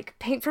very, like,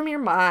 paint from your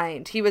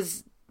mind. He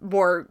was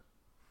more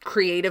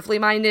creatively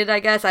minded, I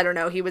guess. I don't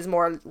know. He was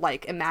more,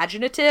 like,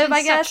 imaginative,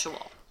 I guess.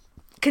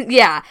 Conceptual.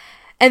 Yeah.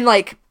 And,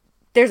 like,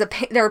 there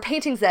are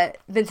paintings that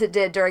Vincent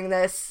did during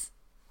this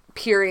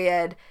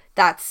period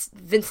that's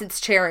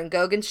Vincent's chair and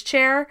Gauguin's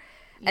chair.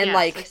 And, yes,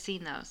 like, I've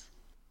seen those.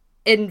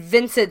 In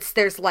Vincent's,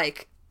 there's,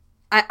 like,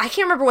 I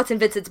can't remember what's in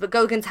Vincent's, but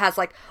Gauguin's has,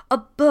 like, a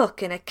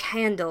book and a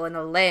candle and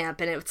a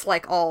lamp, and it's,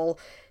 like, all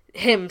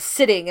him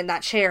sitting in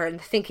that chair and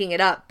thinking it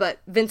up. But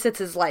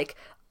Vincent's is, like,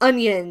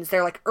 onions,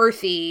 they're, like,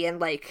 earthy, and,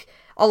 like,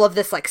 all of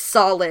this, like,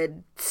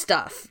 solid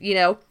stuff, you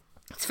know?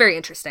 It's very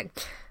interesting.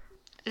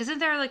 Isn't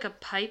there, like, a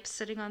pipe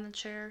sitting on the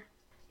chair?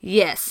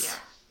 Yes.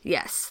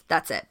 Yeah. Yes,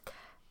 that's it.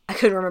 I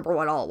couldn't remember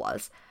what all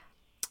was.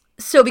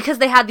 So because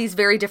they had these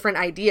very different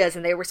ideas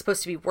and they were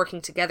supposed to be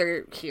working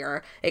together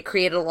here, it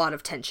created a lot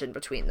of tension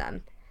between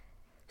them.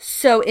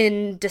 So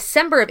in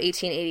December of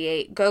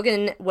 1888,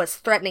 Gauguin was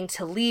threatening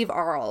to leave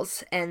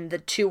Arles, and the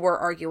two were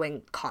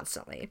arguing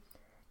constantly.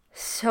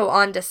 So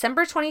on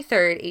December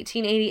 23rd,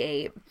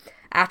 1888,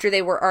 After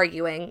they were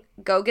arguing,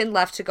 Gauguin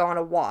left to go on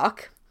a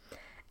walk.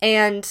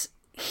 And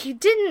he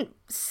didn't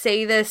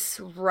say this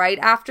right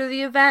after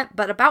the event,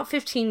 but about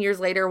 15 years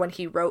later when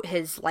he wrote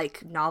his,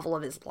 like, novel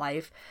of his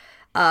life,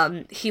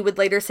 he would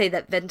later say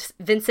that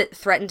Vincent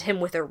threatened him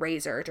with a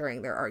razor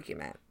during their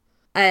argument.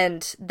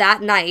 And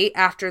that night,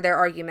 after their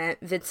argument,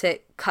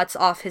 Vincent cuts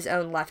off his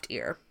own left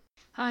ear.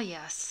 Ah,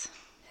 yes.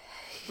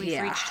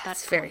 We've reached that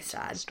it's very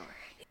sad.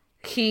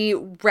 He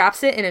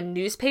wraps it in a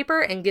newspaper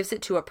and gives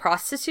it to a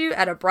prostitute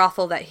at a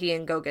brothel that he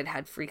and Gauguin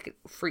had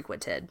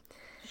frequented.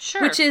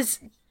 Sure. Which is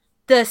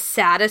the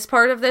saddest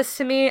part of this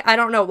to me. I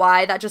don't know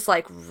why. That just,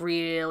 like,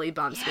 really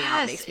bumps me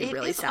out. Makes me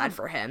really sad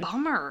for him.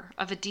 Bummer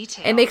of a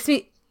detail.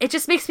 It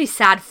just makes me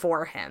sad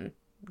for him.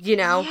 You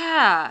know?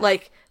 Yeah.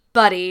 Like,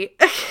 buddy.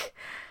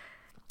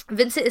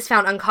 Vincent is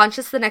found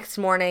unconscious the next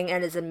morning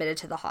and is admitted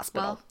to the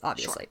hospital,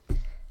 obviously.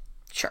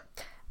 Sure.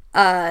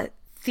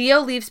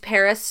 Theo leaves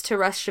Paris to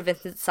rush to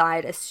Vincent's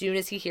side as soon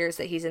as he hears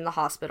that he's in the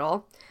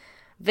hospital.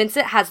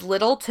 Vincent has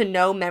little to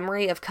no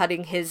memory of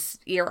cutting his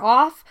ear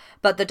off,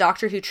 but the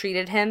doctor who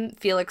treated him,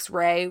 Felix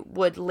Ray,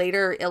 would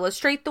later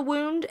illustrate the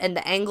wound, and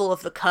the angle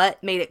of the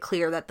cut made it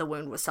clear that the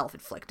wound was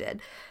self-inflicted.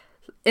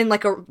 In,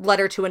 like, a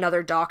letter to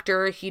another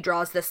doctor, he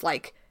draws this,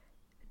 like,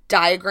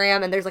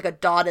 diagram, and there's, like, a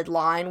dotted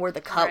line where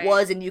the cut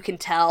was, and you can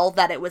tell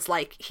that it was,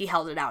 like, he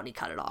held it out and he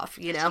cut it off,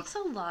 you know? It takes a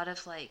lot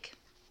of, like,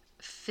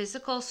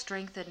 physical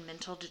strength and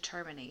mental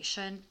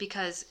determination,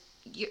 because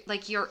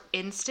your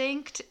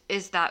instinct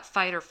is that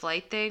fight or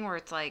flight thing where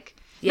it's like,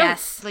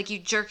 yes, no, like, you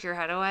jerk your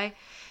head away,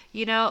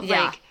 you know?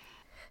 Yeah. Like,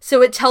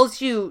 so it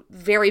tells you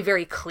very,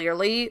 very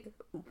clearly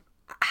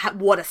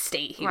what a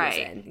state he was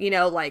in, you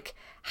know, like,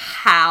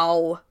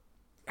 how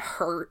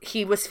hurt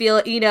he was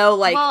feeling, you know,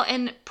 like, well,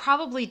 and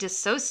probably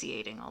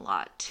dissociating a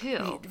lot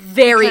too.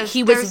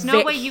 He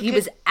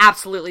was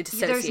absolutely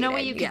dissociating. There's no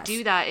way you could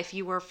do that if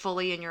you were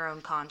fully in your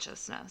own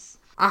consciousness.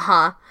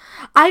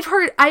 I've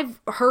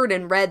heard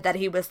and read that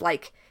he was,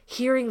 like,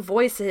 hearing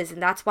voices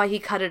and that's why he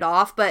cut it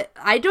off, but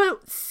I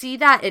don't see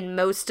that in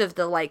most of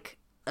the, like,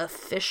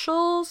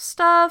 official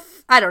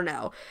stuff. I don't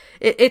know.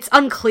 It's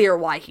unclear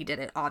why he did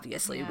it,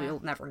 obviously.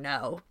 We'll never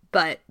know,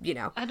 but, you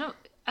know. I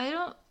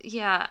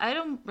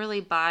don't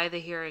really buy the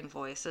hearing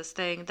voices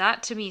thing.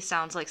 That to me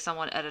sounds like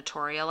someone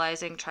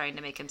editorializing, trying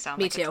to make him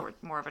sound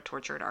more of a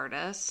tortured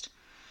artist,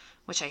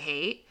 which I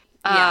hate.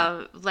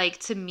 Yeah. Like,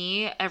 to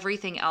me,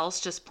 everything else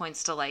just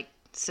points to, like,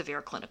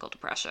 severe clinical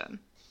depression.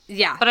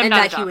 Yeah, but I'm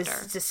not a doctor.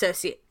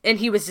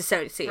 He was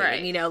dissociating,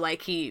 right. You know,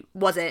 like, he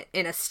wasn't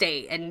in a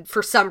state, and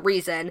for some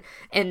reason,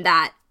 in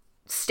that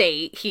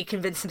state, he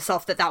convinced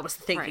himself that that was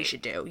the thing he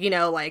should do, you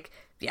know, like,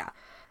 yeah.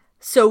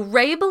 So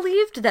Ray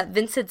believed that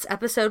Vincent's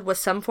episode was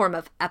some form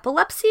of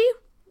epilepsy,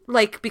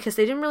 like, because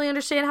they didn't really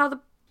understand how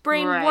the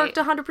brain worked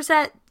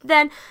 100%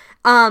 then,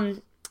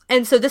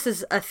 and so this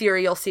is a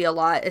theory you'll see a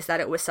lot, is that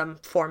it was some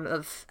form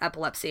of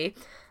epilepsy.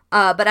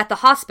 But at the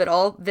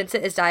hospital,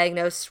 Vincent is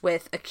diagnosed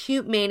with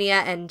acute mania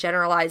and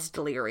generalized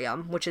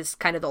delirium, which is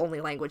kind of the only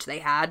language they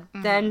had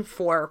then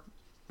for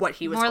what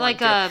he was more going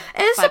like a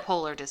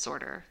bipolar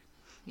disorder.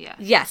 Yeah.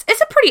 Yes,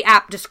 it's a pretty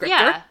apt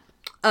descriptor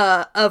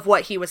of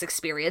what he was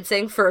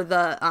experiencing for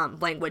the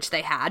language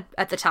they had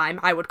at the time.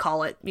 I would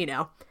call it, you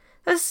know,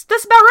 that's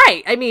about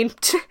right. I mean...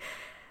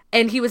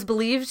 And he was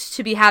believed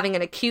to be having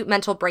an acute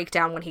mental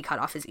breakdown when he cut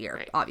off his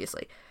ear,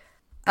 obviously.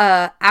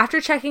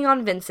 After checking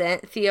on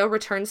Vincent, Theo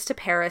returns to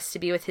Paris to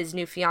be with his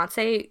new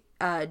fiancée,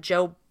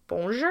 Jo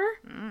Bonjour.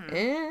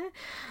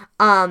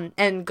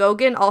 And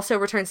Gauguin also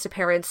returns to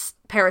Paris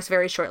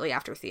very shortly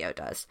after Theo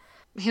does.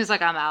 He was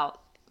like, I'm out.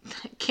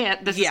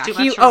 This is too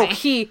much for me.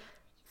 He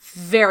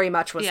very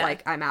much was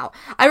like, I'm out.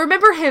 I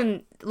remember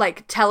him,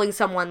 like, telling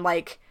someone,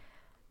 like,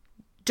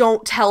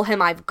 don't tell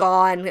him I've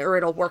gone or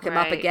it'll work him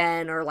up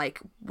again, or, like,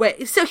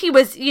 wait. So he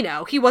was, you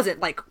know, he wasn't,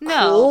 like,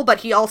 cool,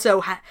 but he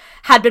also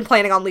had been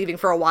planning on leaving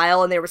for a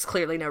while, and there was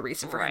clearly no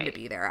reason for him to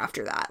be there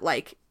after that.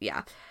 Like,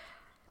 yeah.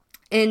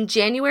 In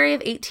January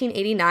of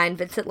 1889,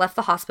 Vincent left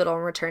the hospital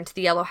and returned to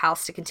the Yellow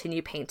House to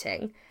continue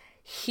painting.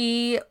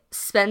 He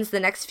spends the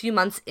next few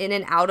months in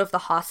and out of the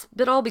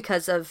hospital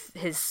because of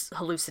his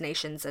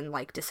hallucinations and,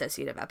 like,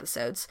 dissociative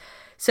episodes.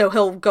 So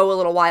he'll go a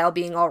little while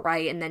being all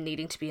right and then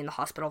needing to be in the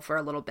hospital for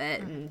a little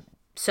bit and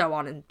so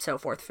on and so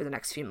forth for the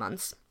next few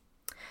months.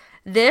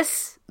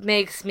 This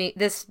next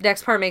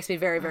part makes me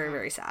very, very,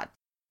 very sad.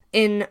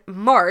 In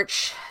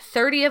March,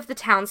 30 of the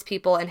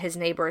townspeople and his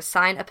neighbors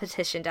sign a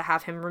petition to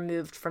have him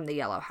removed from the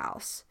Yellow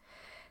House.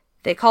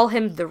 They call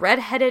him the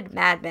red-headed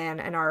madman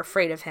and are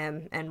afraid of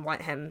him and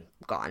want him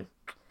gone.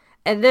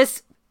 And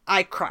this,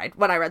 I cried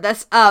when I read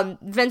this.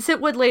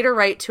 Vincent would later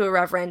write to a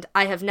reverend,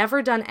 I have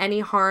never done any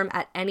harm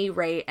at any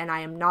rate, and I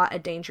am not a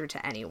danger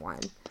to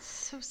anyone.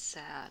 So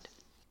sad.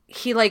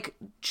 He, like,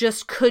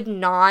 just could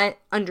not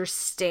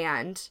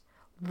understand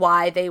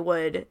why they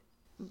would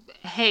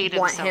hate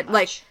him so much.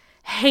 Like,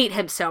 hate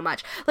him so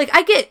much. Like,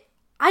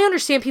 I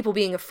understand people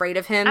being afraid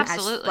of him.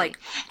 Absolutely.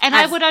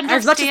 I would understand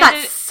as much as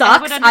that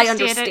sucks, I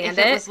understand it. If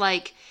it was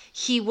like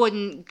he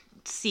wouldn't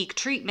seek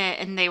treatment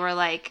and they were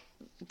like,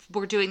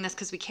 we're doing this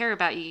because we care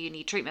about you. You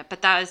need treatment.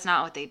 But that is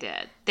not what they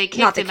did. They Not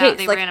kicked the him out. case.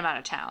 They Like, ran him out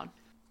of town.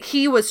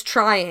 he was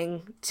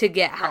trying to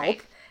get help,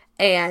 Right.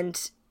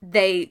 and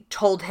they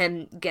told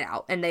him get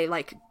out, and they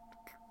like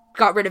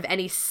got rid of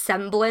any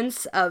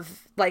semblance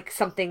of like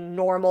something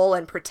normal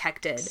and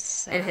protected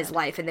in his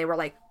life, and they were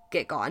like,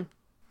 get gone.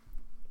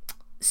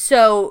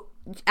 So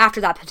after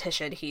that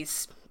petition,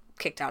 he's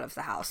kicked out of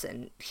the house,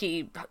 and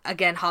he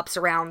again hops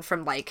around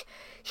from like,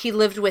 he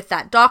lived with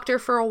that doctor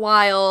for a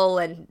while,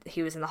 and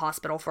he was in the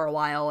hospital for a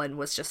while, and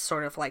was just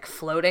sort of like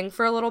floating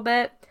for a little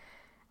bit.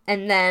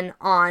 And then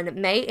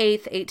on May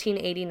 8th,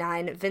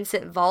 1889,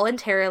 Vincent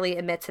voluntarily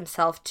admits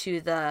himself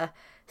to the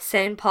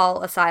Saint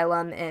Paul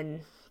Asylum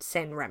in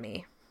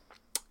Saint-Rémy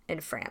in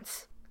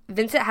France.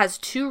 Vincent has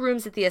 2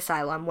 rooms at the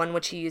asylum, one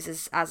which he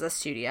uses as a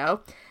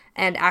studio,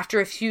 and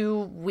after a few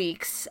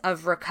weeks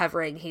of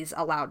recovering, he's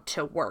allowed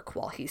to work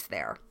while he's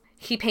there.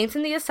 He paints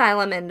in the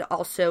asylum and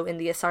also in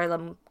the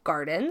asylum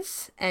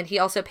gardens, and he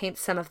also paints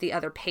some of the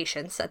other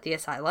patients at the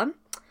asylum.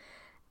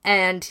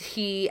 And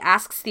he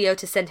asks Theo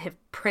to send him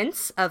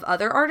prints of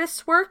other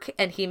artists' work,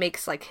 and he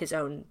makes like his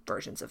own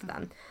versions of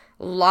them.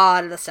 A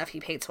lot of the stuff he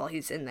paints while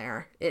he's in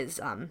there is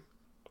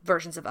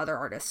versions of other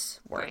artists'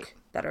 work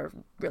that are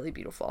really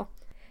beautiful.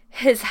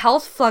 His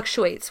health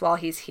fluctuates while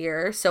he's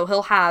here, so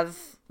he'll have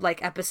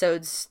like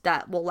episodes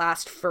that will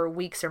last for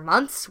weeks or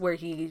months where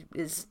he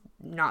is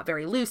not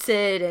very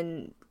lucid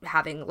and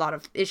having a lot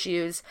of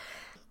issues.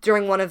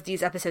 During one of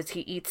these episodes, he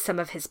eats some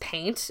of his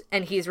paint,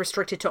 and he's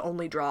restricted to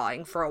only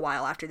drawing for a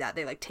while after that.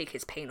 They, like, take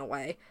his paint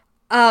away.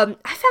 I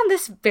found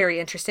this very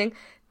interesting.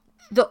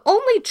 The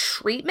only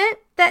treatment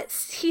that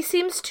he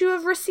seems to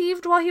have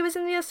received while he was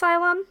in the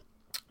asylum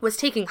was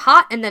taking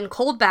hot and then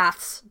cold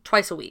baths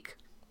twice a week.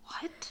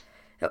 What?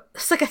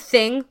 It's like a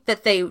thing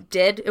that they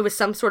did. It was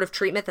some sort of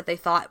treatment that they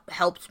thought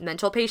helped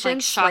mental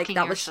patients. Like shocking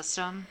that your was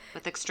system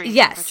with extreme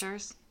Yes.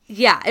 temperatures?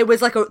 Yeah, it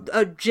was like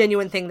a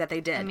genuine thing that they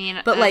did. I mean,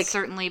 but that's like,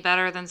 certainly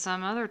better than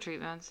some other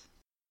treatments.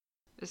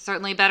 It's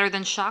certainly better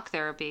than shock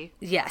therapy.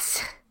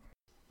 yes.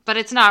 But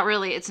it's not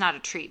a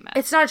treatment.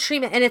 It's not a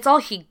treatment, and it's all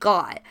he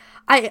got.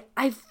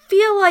 I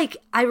feel like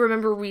I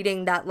remember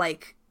reading that,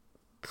 like,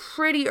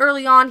 pretty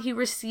early on he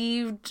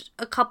received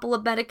a couple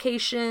of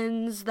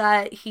medications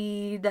that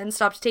he then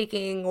stopped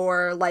taking,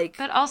 or, like...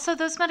 But also,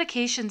 those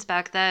medications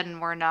back then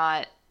were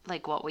not,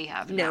 like, what we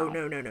have now.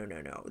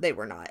 No. They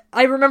were not.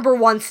 I remember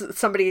once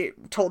somebody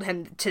told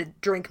him to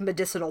drink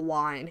medicinal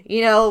wine.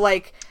 You know,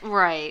 like...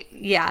 Right.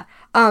 Yeah.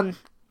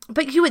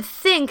 But you would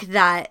think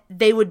that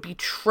they would be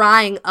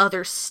trying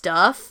other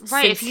stuff.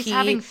 Right, if he's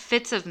having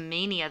fits of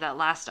mania that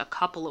last a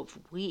couple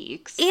of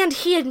weeks. And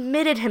he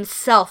admitted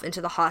himself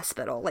into the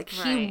hospital. Like,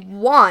 he Right.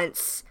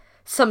 wants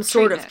some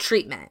sort of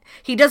treatment.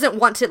 He doesn't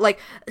want to, like,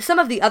 some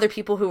of the other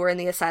people who were in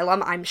the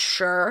asylum, I'm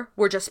sure,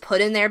 were just put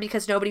in there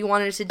because nobody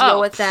wanted to deal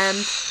with them.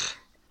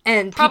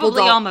 And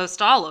probably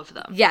almost all of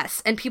them.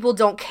 Yes, and people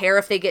don't care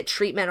if they get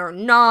treatment or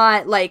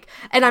not. Like,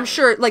 and I'm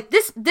sure, like,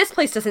 this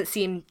place doesn't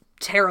seem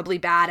terribly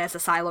bad as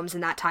asylums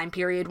in that time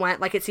period went.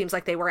 Like, it seems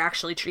like they were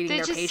actually treating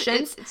their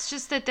patients. It's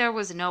just that there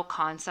was no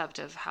concept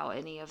of how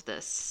any of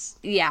this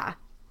Yeah.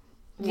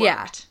 worked.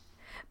 Yeah.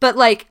 But,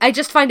 like, I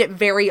just find it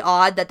very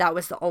odd that that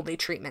was the only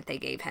treatment they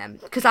gave him.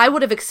 Because I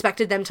would have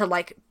expected them to,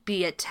 like,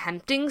 be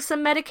attempting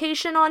some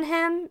medication on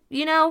him,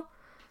 you know?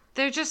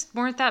 There just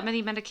weren't that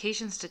many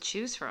medications to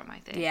choose from, I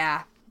think.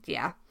 Yeah.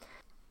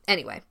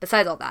 Anyway,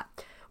 besides all that,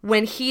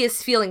 when he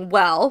is feeling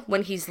well,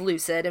 when he's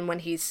lucid, and when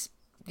he's,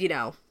 you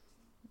know,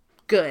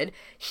 good,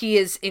 he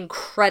is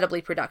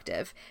incredibly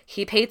productive.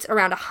 He paints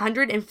around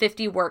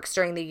 150 works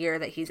during the year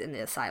that he's in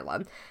the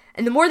asylum.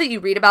 And the more that you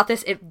read about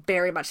this, it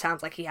very much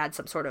sounds like he had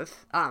some sort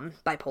of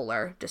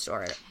bipolar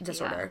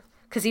disorder.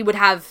 Because he would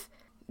have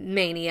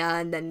mania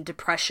and then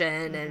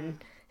depression,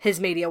 and his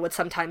mania would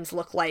sometimes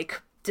look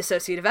like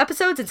dissociative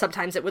episodes, and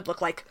sometimes it would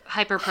look like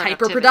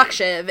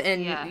hyperproductive.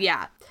 And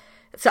yeah.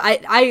 So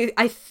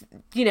I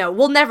you know,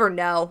 we'll never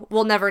know.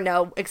 We'll never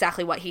know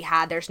exactly what he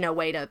had. There's no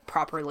way to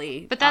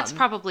properly... But that's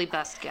probably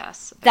best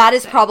guess. That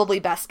is probably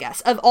best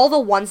guess. Of all the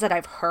ones that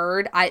I've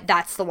heard,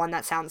 that's the one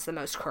that sounds the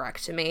most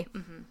correct to me.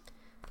 Mm-hmm.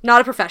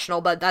 Not a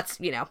professional, but that's,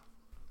 you know.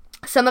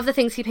 Some of the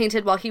things he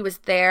painted while he was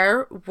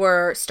there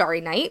were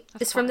Starry Night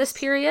is from this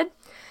period.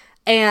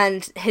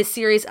 And his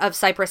series of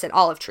cypress and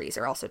olive trees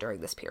are also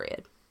during this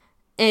period.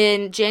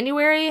 In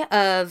January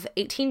of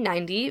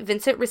 1890,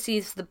 Vincent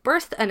receives the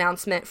birth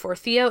announcement for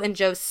Theo and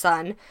Joe's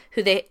son,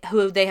 who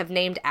they have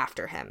named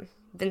after him,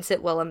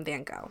 Vincent Willem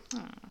van Gogh,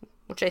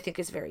 which I think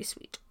is very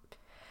sweet.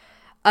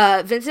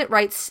 Vincent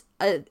writes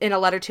in a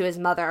letter to his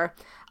mother,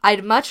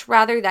 "I'd much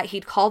rather that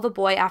he'd call the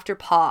boy after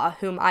Pa,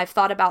 whom I've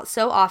thought about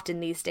so often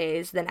these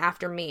days, than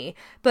after me.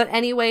 But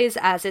anyways,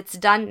 as it's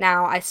done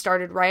now, I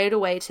started right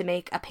away to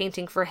make a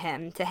painting for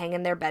him to hang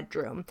in their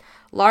bedroom.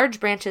 Large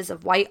branches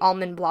of white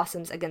almond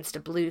blossoms against a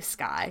blue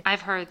sky."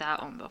 I've heard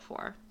that one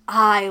before.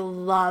 I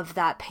love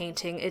that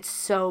painting. It's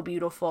so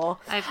beautiful.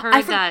 I've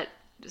heard that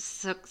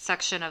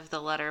section of the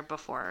letter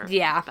before.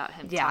 Yeah. About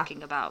him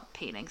talking about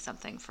painting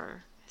something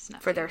for his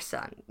nephew. For their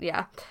son,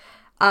 yeah.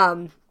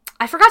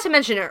 I forgot to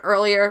mention it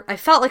earlier. I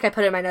felt like I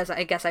put it in my notes.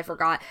 I guess I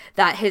forgot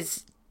that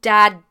his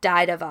dad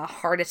died of a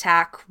heart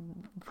attack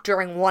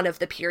during one of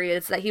the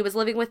periods that he was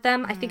living with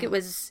them. I think it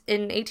was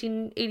in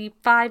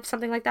 1885,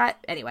 something like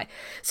that. Anyway,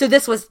 so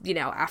this was,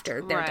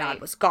 after their dad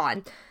was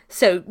gone.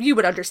 So you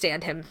would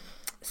understand him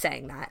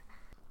saying that.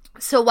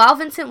 So while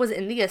Vincent was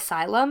in the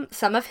asylum,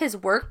 some of his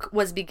work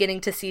was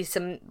beginning to see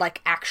some,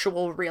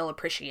 actual real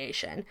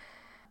appreciation.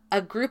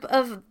 A group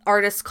of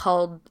artists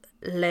called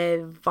Les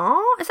 20,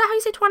 is that how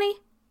you say 20?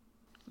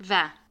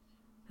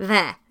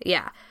 20,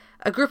 yeah.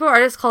 A group of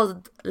artists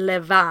called Les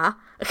 20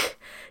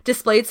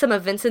 displayed some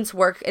of Vincent's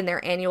work in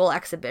their annual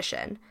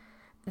exhibition.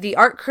 The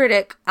art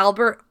critic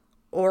Albert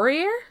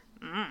Aurier?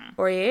 That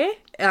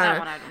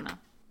one I don't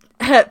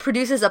know.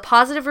 Produces a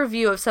positive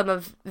review of some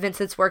of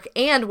Vincent's work,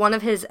 and one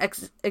of his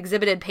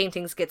exhibited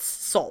paintings gets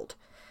sold.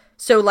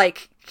 So,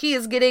 he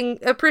is getting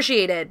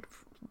appreciated.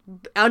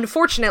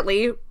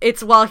 Unfortunately,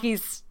 it's while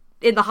he's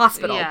in the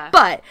hospital. Yeah.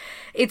 But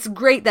it's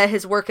great that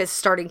his work is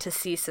starting to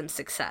see some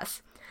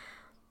success.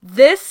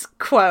 This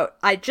quote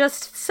I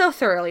just so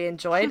thoroughly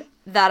enjoyed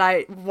that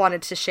I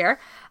wanted to share.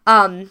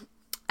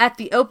 At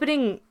the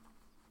opening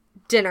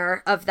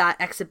dinner of that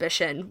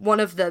exhibition, one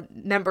of the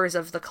members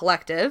of the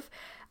collective,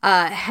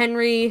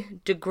 Henry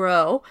de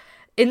Gros,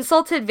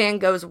 insulted Van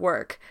Gogh's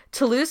work.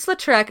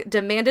 Toulouse-Lautrec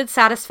demanded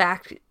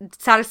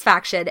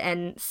satisfaction,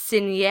 and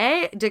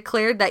Signet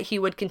declared that he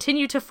would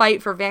continue to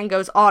fight for Van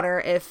Gogh's honor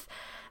if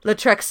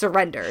Lautrec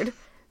surrendered.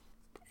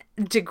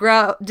 De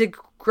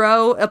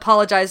Gros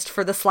apologized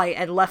for the slight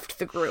and left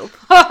the group.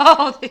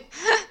 Oh,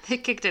 they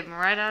kicked him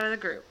right out of the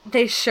group.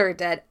 They sure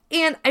did.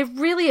 And I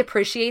really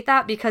appreciate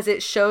that because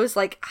it shows,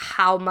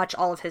 how much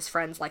all of his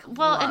friends, loved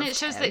and it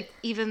shows him. that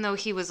even though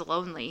he was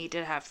lonely, he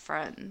did have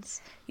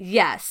friends.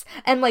 Yes.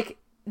 And,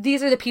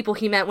 these are the people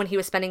he met when he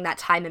was spending that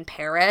time in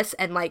Paris.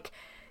 And,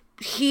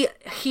 he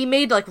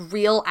made,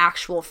 real,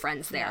 actual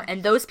friends there. Yeah.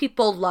 And those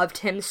people loved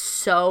him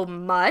so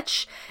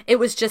much. It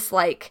was just,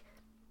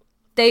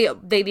 they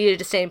needed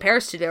to stay in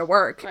Paris to do their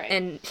work. Right.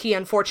 And he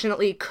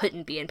unfortunately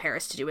couldn't be in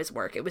Paris to do his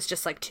work. It was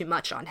just, too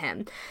much on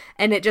him.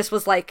 And it just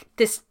was,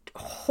 this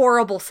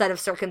horrible set of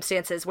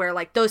circumstances where,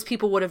 those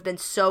people would have been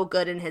so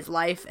good in his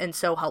life and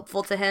so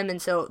helpful to him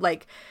and so,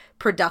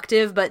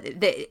 productive, but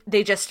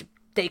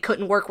they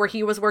couldn't work where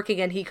he was working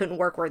and he couldn't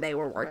work where they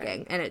were working.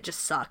 Right. And it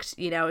just sucked.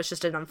 It's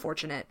just an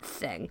unfortunate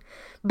thing.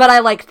 But I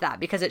liked that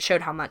because it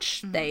showed how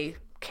much they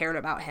cared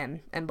about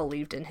him and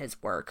believed in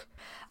his work.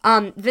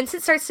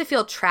 Vincent starts to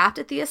feel trapped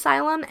at the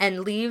asylum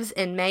and leaves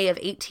in May of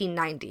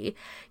 1890.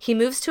 He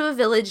moves to a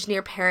village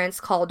near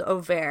Paris called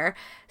Auvers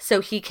so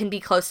he can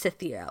be close to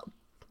Theo.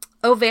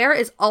 Auvers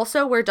is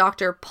also where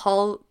Dr.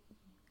 Paul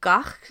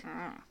Gach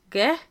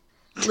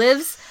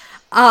lives.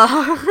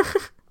 I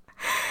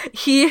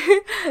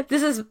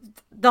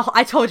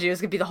told you it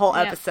was going to be the whole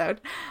episode.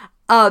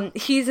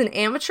 He's an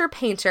amateur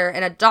painter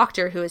and a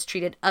doctor who has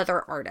treated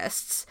other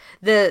artists.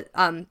 The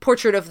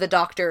portrait of the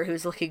doctor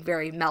who's looking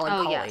very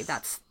melancholy. Oh, yes.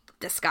 That's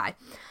this guy.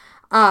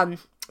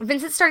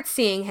 Vincent starts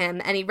seeing him,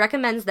 and he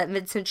recommends that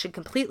Vincent should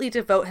completely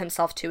devote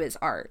himself to his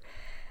art.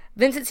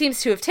 Vincent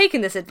seems to have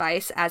taken this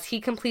advice as he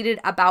completed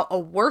about a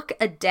work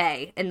a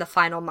day in the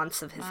final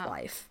months of his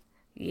life.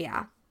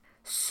 Yeah.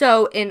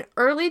 So, in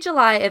early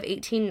July of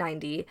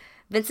 1890,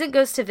 Vincent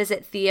goes to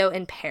visit Theo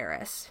in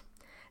Paris.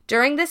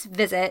 During this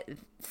visit,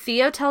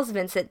 Theo tells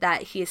Vincent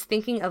that he is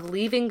thinking of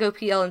leaving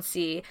Goupil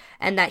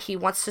and that he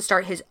wants to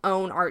start his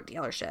own art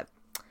dealership.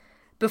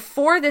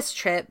 Before this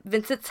trip,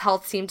 Vincent's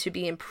health seemed to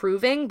be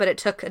improving, but it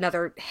took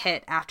another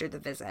hit after the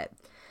visit.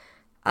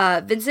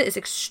 Vincent is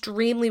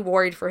extremely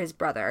worried for his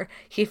brother.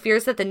 He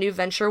fears that the new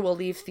venture will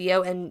leave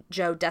Theo and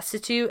Joe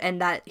destitute,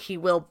 and that he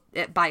will,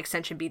 by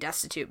extension, be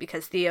destitute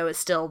because Theo is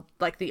still,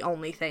 the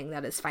only thing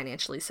that is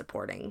financially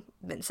supporting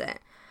Vincent.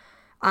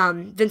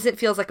 Vincent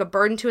feels like a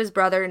burden to his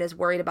brother and is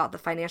worried about the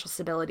financial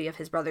stability of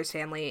his brother's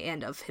family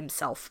and of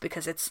himself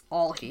because it's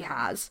all he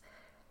has.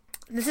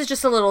 This is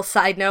just a little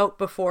side note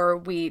before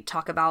we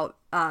talk about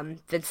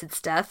Vincent's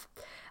death,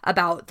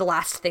 about the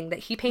last thing that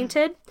he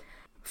painted.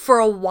 For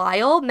a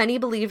while, many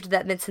believed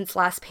that Vincent's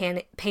last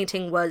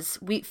painting was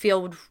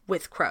Wheatfield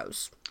with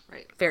Crows.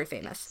 Right. Very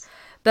famous.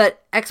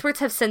 But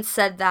experts have since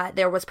said that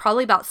there was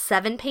probably about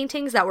 7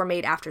 paintings that were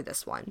made after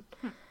this one.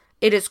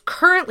 It is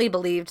currently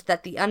believed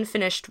that the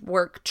unfinished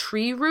work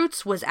Tree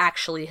Roots was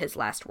actually his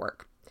last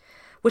work,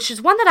 which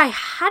is one that I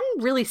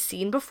hadn't really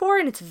seen before,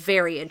 and it's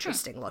very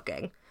interesting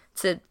looking.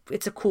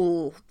 It's a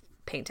cool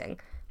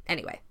painting.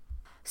 Anyway,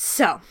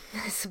 so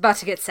it's about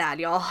to get sad,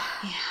 y'all.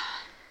 Yeah.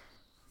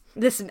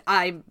 This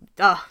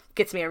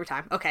gets me every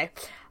time. Okay.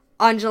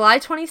 On July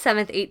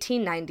 27th,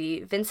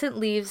 1890, Vincent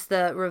leaves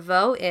the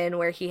Revaux Inn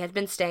where he had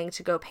been staying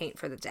to go paint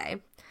for the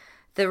day.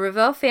 The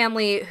Revaux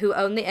family who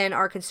own the inn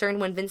are concerned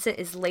when Vincent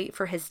is late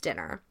for his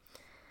dinner.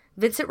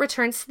 Vincent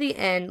returns to the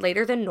inn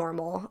later than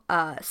normal,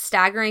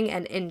 staggering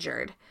and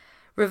injured.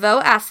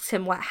 Revaux asks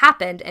him what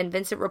happened, and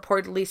Vincent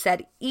reportedly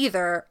said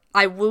either,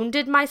 "I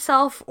wounded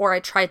myself" or "I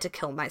tried to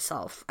kill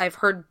myself." I've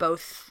heard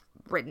both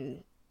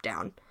written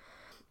down.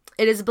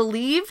 It is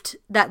believed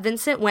that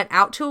Vincent went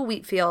out to a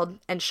wheat field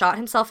and shot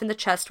himself in the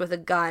chest with a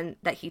gun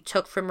that he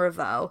took from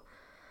Ravoux.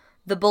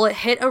 The bullet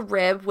hit a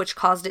rib, which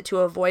caused it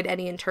to avoid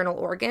any internal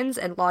organs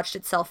and lodged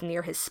itself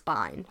near his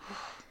spine.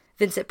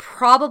 Vincent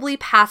probably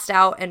passed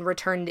out and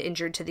returned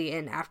injured to the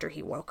inn after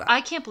he woke up.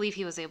 I can't believe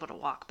he was able to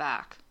walk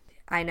back.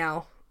 I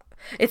know.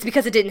 It's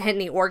because it didn't hit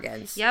any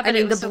organs. Yeah, but I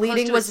mean, it was the so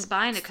bleeding close to was his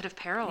spine, it could have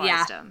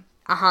paralyzed him.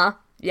 Uh-huh.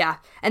 Yeah.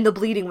 And the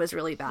bleeding was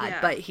really bad,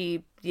 Yeah. but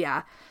he.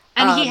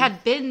 And he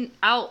had been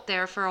out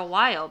there for a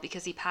while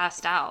because he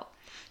passed out.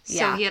 So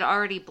Yeah. he had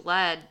already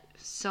bled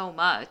so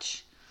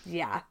much.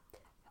 Yeah.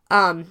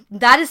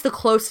 That is the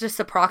closest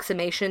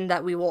approximation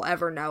that we will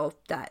ever know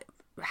that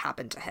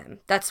happened to him.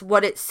 That's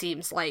what it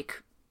seems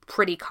like,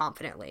 pretty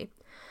confidently.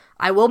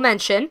 I will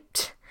mention,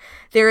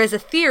 there is a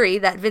theory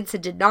that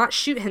Vincent did not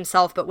shoot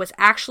himself, but was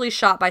actually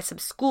shot by some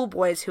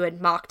schoolboys who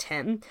had mocked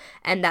him,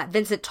 and that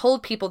Vincent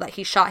told people that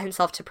he shot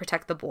himself to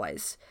protect the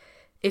boys.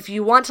 If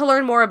you want to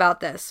learn more about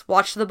this,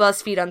 watch the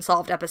BuzzFeed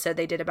Unsolved episode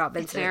they did about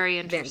Vincent very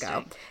Van Gogh.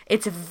 interesting.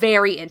 It's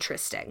very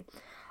interesting.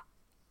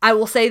 I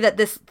will say that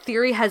this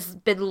theory has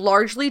been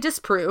largely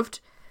disproved,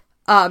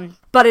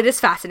 but it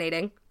is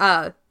fascinating.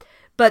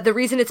 But the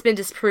reason it's been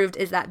disproved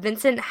is that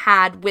Vincent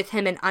had with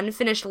him an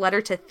unfinished letter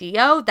to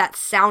Theo that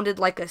sounded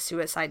like a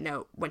suicide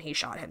note when he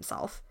shot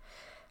himself.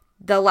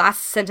 The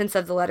last sentence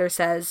of the letter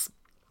says,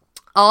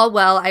 "All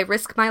well, I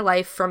risk my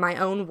life for my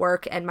own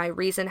work and my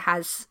reason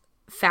has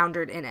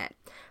foundered in it.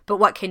 But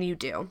what can you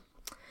do?"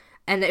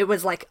 And it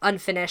was like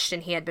unfinished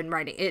and he had been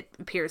writing. It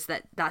appears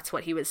that that's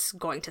what he was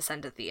going to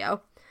send to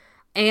Theo.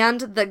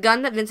 And the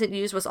gun that Vincent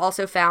used was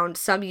also found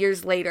some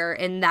years later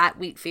in that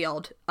wheat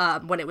field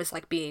when it was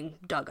like being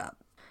dug up.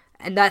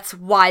 And that's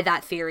why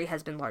that theory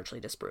has been largely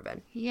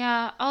disproven.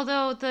 Yeah,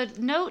 although the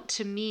note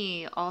to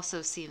me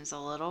also seems a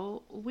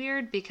little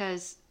weird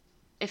because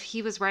if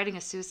he was writing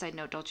a suicide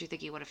note, don't you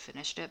think he would have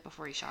finished it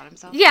before he shot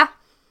himself? Yeah.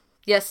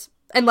 Yes.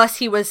 Unless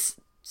he was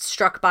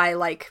struck by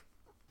like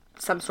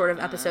some sort of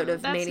episode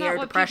of mania or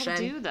depression.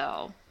 That's not what people do,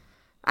 though.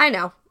 I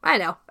know. I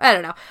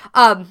don't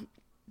know.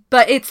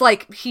 But it's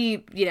like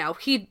he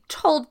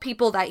told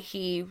people that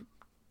he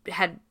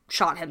had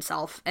shot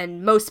himself,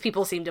 and most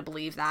people seem to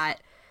believe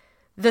that.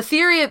 The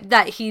theory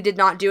that he did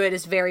not do it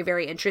is very,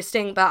 very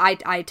interesting, but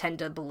I tend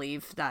to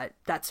believe that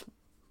that's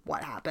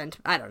what happened.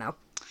 I don't know.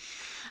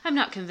 I'm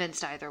not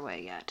convinced either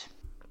way yet.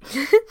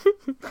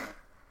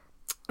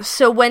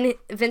 So when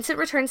Vincent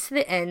returns to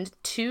the inn,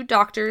 2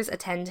 doctors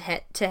attend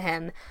to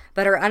him,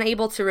 but are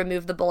unable to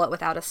remove the bullet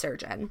without a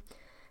surgeon.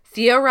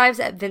 Theo arrives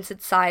at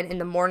Vincent's side in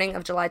the morning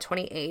of July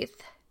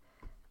 28th.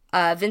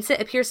 Vincent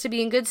appears to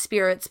be in good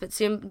spirits, but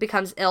soon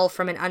becomes ill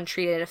from an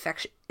untreated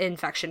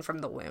infection from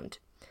the wound.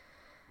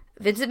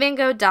 Vincent Van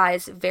Gogh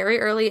dies very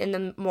early in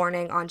the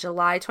morning on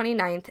July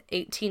 29th,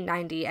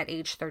 1890, at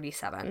age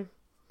 37.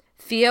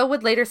 Theo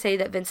would later say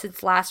that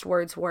Vincent's last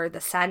words were,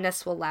 "The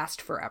sadness will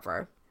last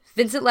forever."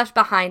 Vincent left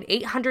behind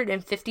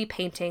 850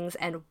 paintings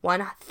and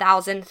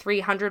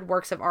 1,300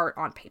 works of art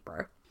on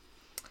paper,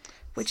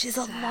 which is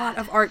a lot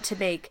of art to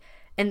make,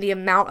 and the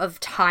amount of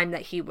time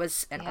that he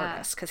was an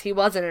artist, because he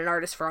wasn't an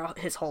artist for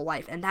his whole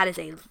life, and that is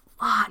a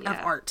lot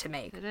of art to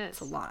make. It is. It's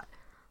a lot.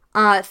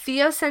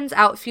 Theo sends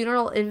out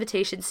funeral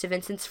invitations to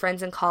Vincent's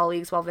friends and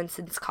colleagues while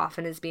Vincent's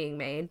coffin is being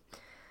made.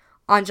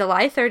 On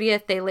July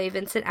 30th, they lay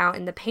Vincent out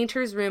in the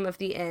painter's room of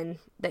the inn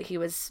that he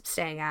was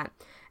staying at,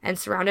 and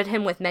surrounded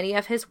him with many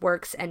of his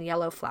works and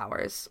yellow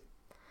flowers.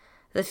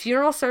 The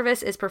funeral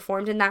service is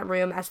performed in that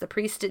room as the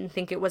priest didn't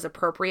think it was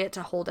appropriate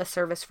to hold a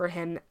service for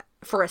him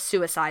for a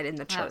suicide in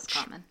the church. That was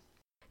common.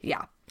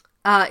 Yeah.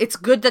 It's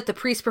good that the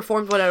priest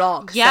performed one at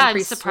all. Yeah, I'm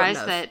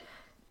surprised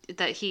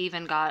that he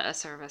even got a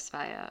service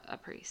by a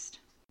priest.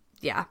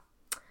 Yeah.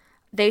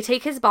 They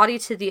take his body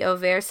to the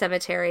Auvers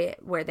Cemetery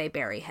where they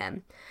bury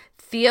him.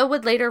 Theo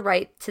would later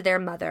write to their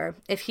mother,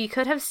 "If he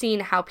could have seen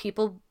how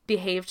people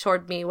behaved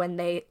toward me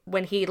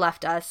when he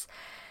left us,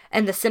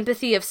 and the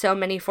sympathy of so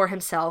many for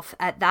himself,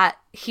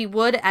 he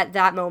would at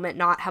that moment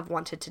not have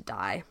wanted to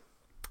die."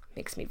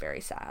 Makes me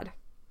very sad.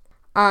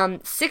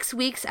 6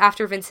 weeks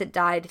after Vincent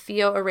died,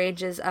 Theo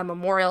arranges a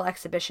memorial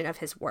exhibition of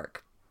his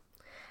work.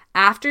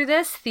 After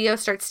this, Theo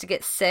starts to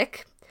get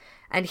sick,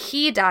 and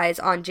he dies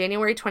on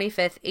January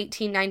 25th,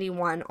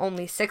 1891,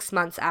 only 6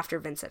 months after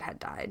Vincent had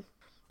died.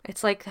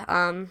 It's like,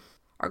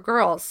 our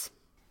girls.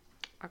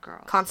 Our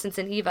girls. Constance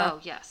and Eva. Oh,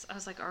 yes. I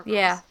was like, our girls.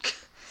 Yeah.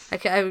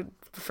 I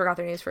forgot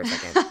their names for a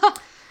second.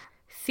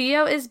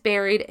 Theo is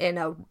buried in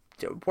a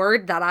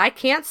word that I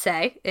can't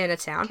say in a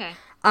town.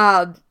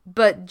 Okay.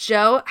 But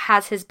Joe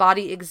has his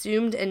body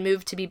exhumed and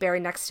moved to be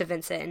buried next to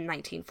Vincent in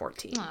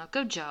 1914. Oh,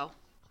 go Joe.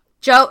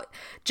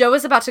 Joe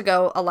is about to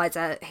go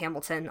Eliza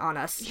Hamilton on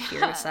us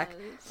here in a sec.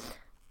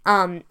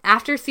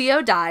 After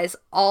Theo dies,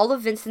 all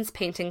of Vincent's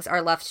paintings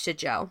are left to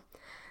Joe.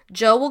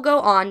 Joe will go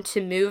on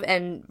to move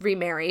and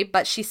remarry,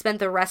 but she spent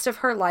the rest of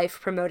her life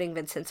promoting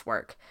Vincent's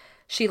work.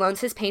 She loans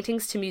his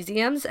paintings to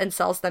museums and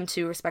sells them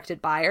to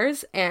respected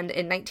buyers, and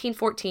in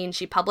 1914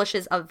 she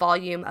publishes a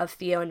volume of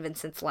Theo and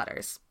Vincent's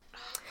letters.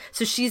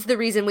 So she's the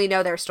reason we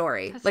know their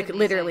story. That's like amazing.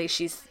 Literally,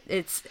 she was the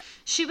it's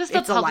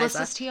Eliza.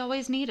 publicist he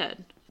always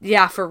needed.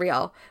 Yeah, for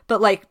real.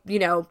 But like,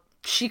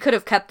 she could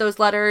have kept those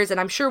letters, and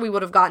I'm sure we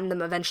would have gotten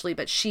them eventually,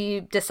 but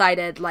she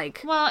decided,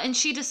 like... Well, and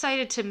she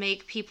decided to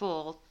make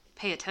people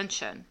pay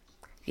attention.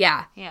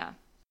 Yeah. Yeah.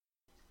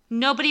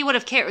 Nobody would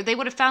have cared. They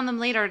would have found them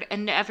later,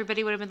 and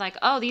everybody would have been like,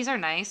 oh, these are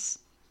nice.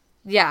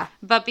 Yeah.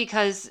 But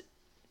because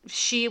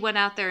she went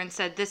out there and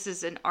said, this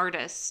is an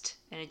artist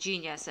and a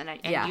genius, and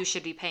you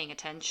should be paying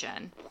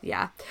attention.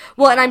 Yeah.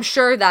 Well, and I'm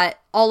sure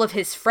that all of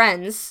his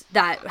friends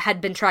that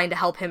had been trying to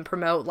help him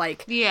promote,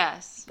 like...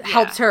 Yes.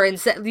 Helped her, and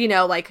said,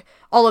 like,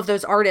 all of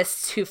those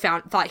artists who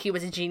thought he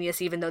was a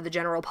genius, even though the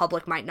general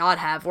public might not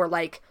have, were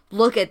like,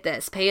 look at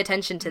this, pay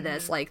attention to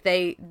this. Like,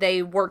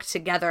 they worked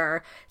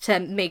together to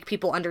make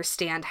people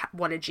understand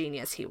what a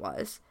genius he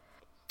was.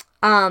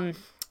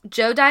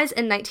 Jo dies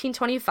in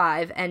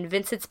 1925, and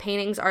Vincent's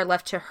paintings are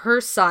left to her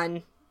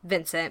son,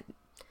 Vincent,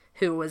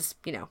 who was,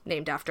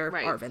 named after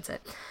our Vincent.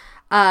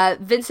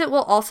 Vincent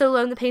will also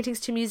loan the paintings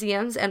to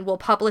museums and will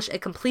publish a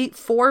complete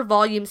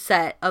 4-volume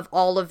set of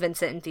all of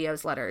Vincent and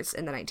Theo's letters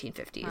in the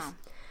 1950s. Oh.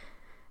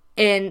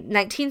 In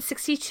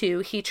 1962,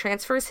 he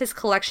transfers his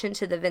collection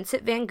to the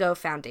Vincent van Gogh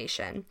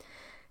Foundation.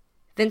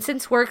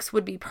 Vincent's works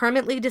would be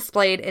permanently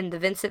displayed in the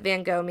Vincent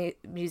van Gogh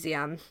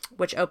Museum,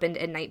 which opened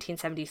in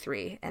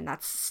 1973, and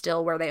that's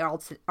still where they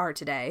all are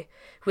today,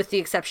 with the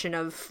exception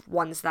of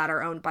ones that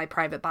are owned by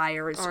private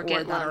buyers or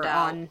that are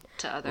on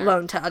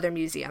loan to other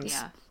museums.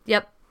 Yeah.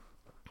 Yep.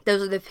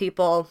 Those are the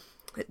people,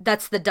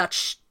 that's the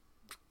Dutch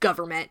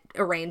government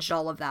arranged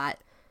all of that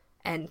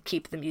and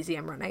keep the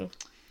museum running.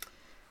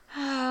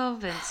 Oh,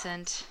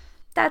 Vincent.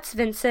 That's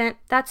Vincent.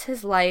 That's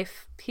his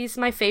life. He's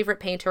my favorite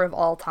painter of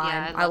all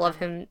time. Yeah, I love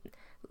him,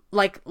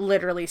 like,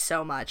 literally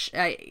so much.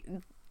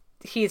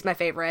 He's my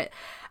favorite.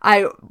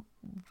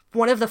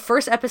 One of the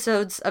first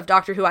episodes of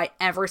Doctor Who I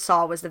ever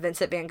saw was the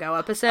Vincent van Gogh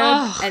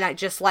episode, and it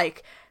just,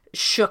 like,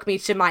 shook me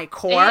to my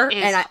core. It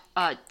is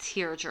a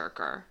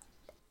tearjerker.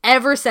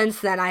 Ever since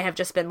then, I have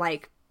just been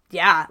like,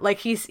 yeah, like,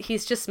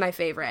 he's just my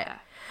favorite. Yeah.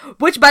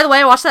 Which, by the way,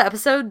 I watched that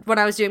episode when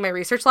I was doing my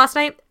research last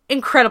night.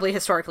 Incredibly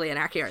historically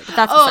inaccurate. But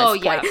that's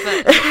besides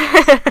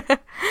the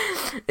point.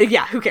 But...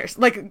 yeah, who cares?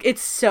 Like,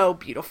 it's so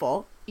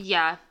beautiful.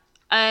 Yeah.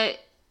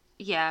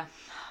 Yeah.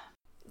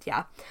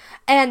 Yeah.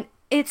 And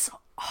it's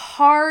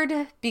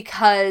hard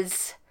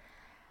because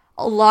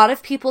a lot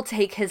of people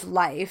take his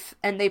life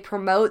and they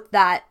promote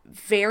that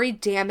very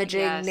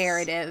damaging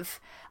narrative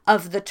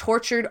of the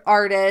tortured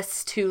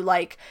artist who,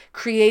 like,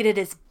 created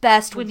his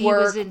best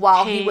work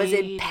while he was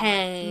in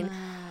pain.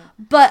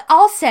 But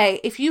I'll say,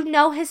 if you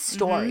know his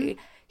story,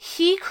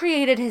 he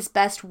created his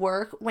best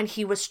work when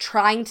he was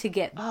trying to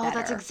get better. Oh,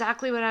 that's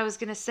exactly what I was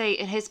going to say.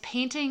 And his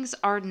paintings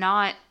are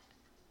not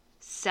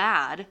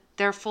sad.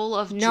 They're full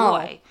of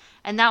joy.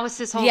 And that was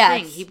his whole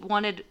thing. He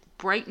wanted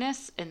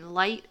brightness and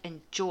light and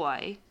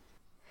joy.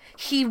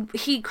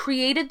 He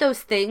created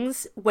those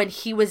things when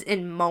he was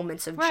in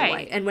moments of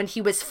joy and when he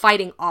was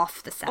fighting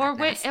off the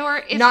sadness.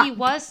 Or if he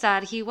was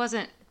sad, he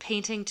wasn't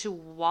painting to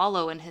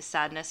wallow in his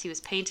sadness. He was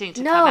painting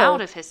to come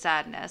out of his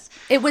sadness.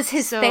 It was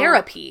his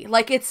therapy.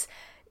 Like, it's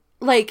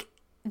like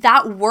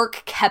that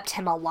work kept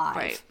him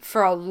alive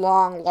for a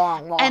long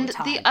time. And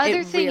the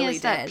other thing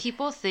is that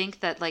people think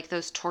that, like,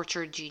 those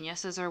tortured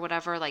geniuses or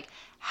whatever, like,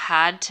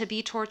 had to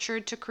be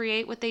tortured to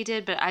create what they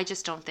did, but I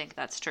just don't think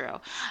that's true.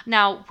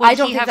 Now, would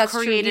he have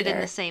created in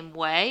the same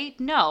way?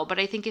 No, but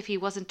I think if he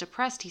wasn't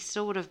depressed, he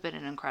still would have been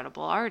an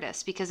incredible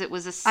artist because it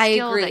was a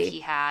skill that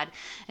he had,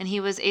 and he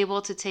was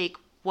able to take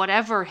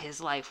whatever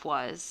his life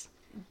was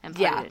and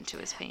put it into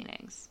his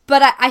paintings.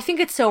 But I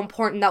think it's so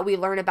important that we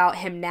learn about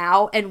him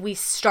now and we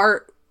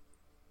start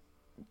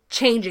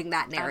changing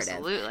that narrative.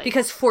 Absolutely.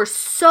 Because for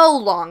so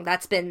long,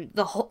 that's been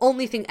the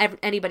only thing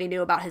anybody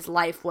knew about his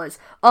life was,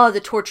 the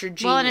tortured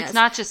genius. Well, and it's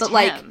not just him.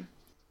 Like,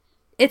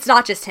 it's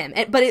not just him.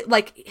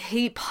 But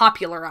he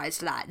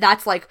popularized that.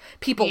 That's, like,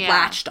 people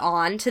latched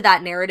on to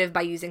that narrative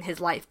by using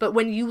his life. But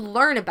when you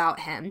learn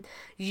about him,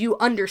 you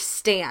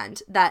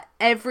understand that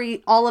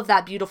all of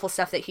that beautiful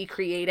stuff that he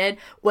created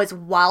was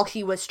while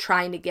he was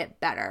trying to get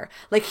better.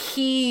 Like,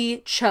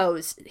 he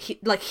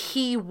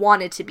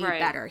wanted to be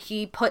better.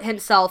 He put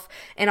himself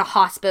in a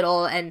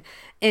hospital and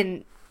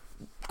in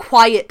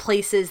quiet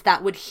places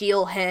that would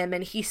heal him,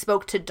 and he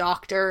spoke to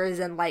doctors,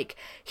 and, like,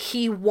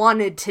 he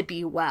wanted to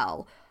be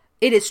well.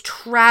 It is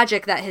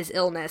tragic that his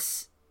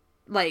illness,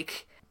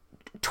 like,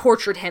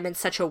 tortured him in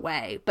such a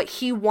way, but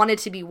he wanted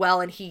to be well,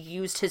 and he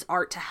used his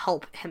art to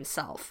help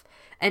himself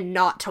and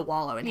not to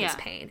wallow in his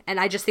pain. And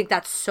I just think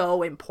that's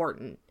so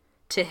important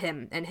to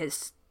him and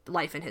his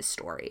life and his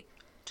story.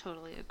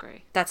 Totally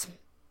agree. That's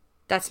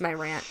my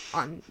rant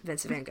on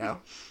Vincent van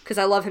Gogh. Because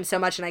I love him so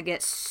much, and I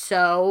get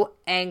so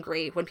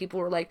angry when people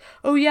were like,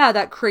 oh yeah,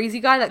 that crazy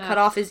guy that cut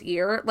off his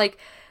ear. Like,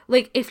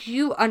 if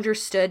you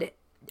understood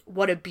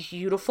what a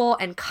beautiful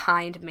and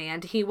kind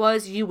man he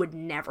was, you would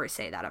never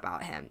say that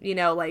about him. You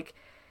know, like,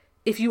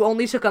 if you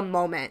only took a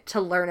moment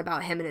to learn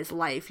about him and his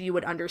life, you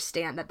would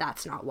understand that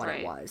that's not what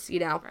it was, you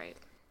know? Right.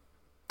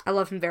 I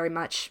love him very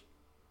much.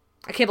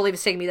 I can't believe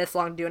it's taking me this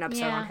long to do an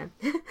episode Yeah. on him.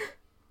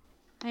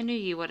 I knew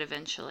you would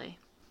eventually.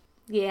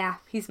 Yeah,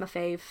 he's my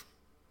fave.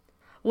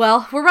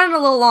 Well, we're running a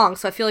little long,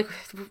 so I feel like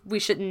we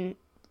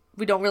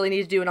don't really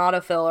need to do an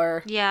autofill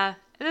or... Yeah,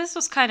 this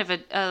was kind of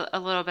a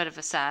little bit of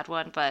a sad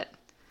one, but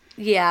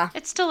Yeah.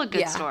 it's still a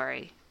good Yeah.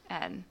 story.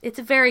 And It's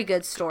a very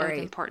good an story.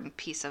 important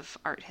piece of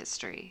art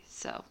history.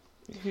 So,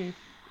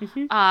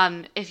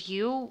 Mm-hmm. If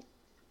you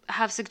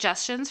have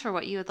suggestions for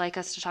what you would like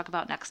us to talk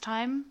about next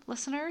time,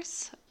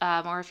 listeners,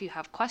 or if you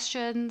have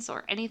questions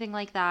or anything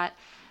like that,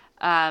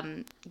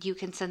 you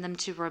can send them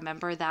to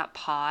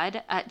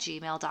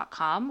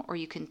rememberthatpod@gmail.com, or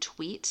you can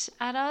tweet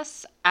at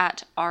us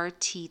at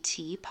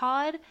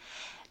RTTpod,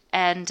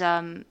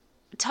 and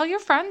tell your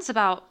friends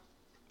about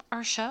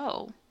our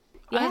show.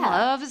 I Yeah.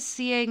 love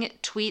seeing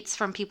tweets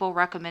from people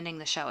recommending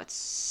the show. It's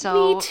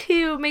so Me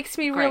too. Makes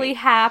me really great.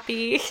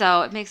 happy.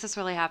 So it makes us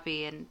really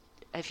happy. And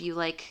if you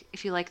like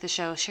the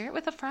show, share it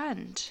with a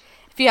friend.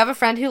 If you have a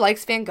friend who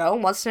likes Van Gogh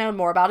and wants to know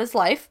more about his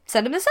life,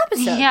 send him this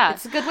episode. Yeah.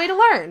 It's a good way to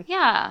learn.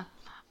 Yeah.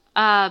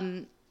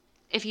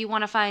 If you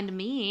want to find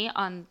me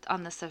on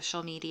the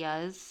social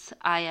medias,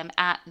 I am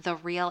at The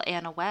Real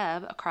Anna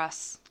Webb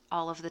across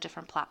all of the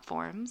different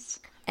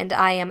platforms. And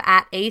I am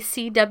at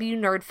ACW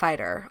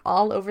Nerdfighter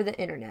all over the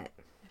internet.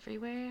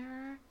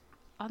 Everywhere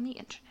on the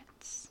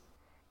internets.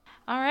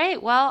 All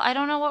right. Well, I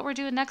don't know what we're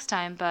doing next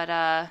time, but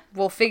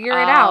We'll figure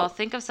it I'll out.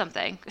 think of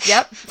something.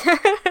 Yep.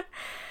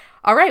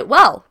 All right.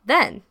 Well,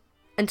 then,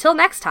 until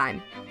next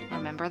time.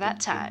 Remember that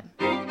time.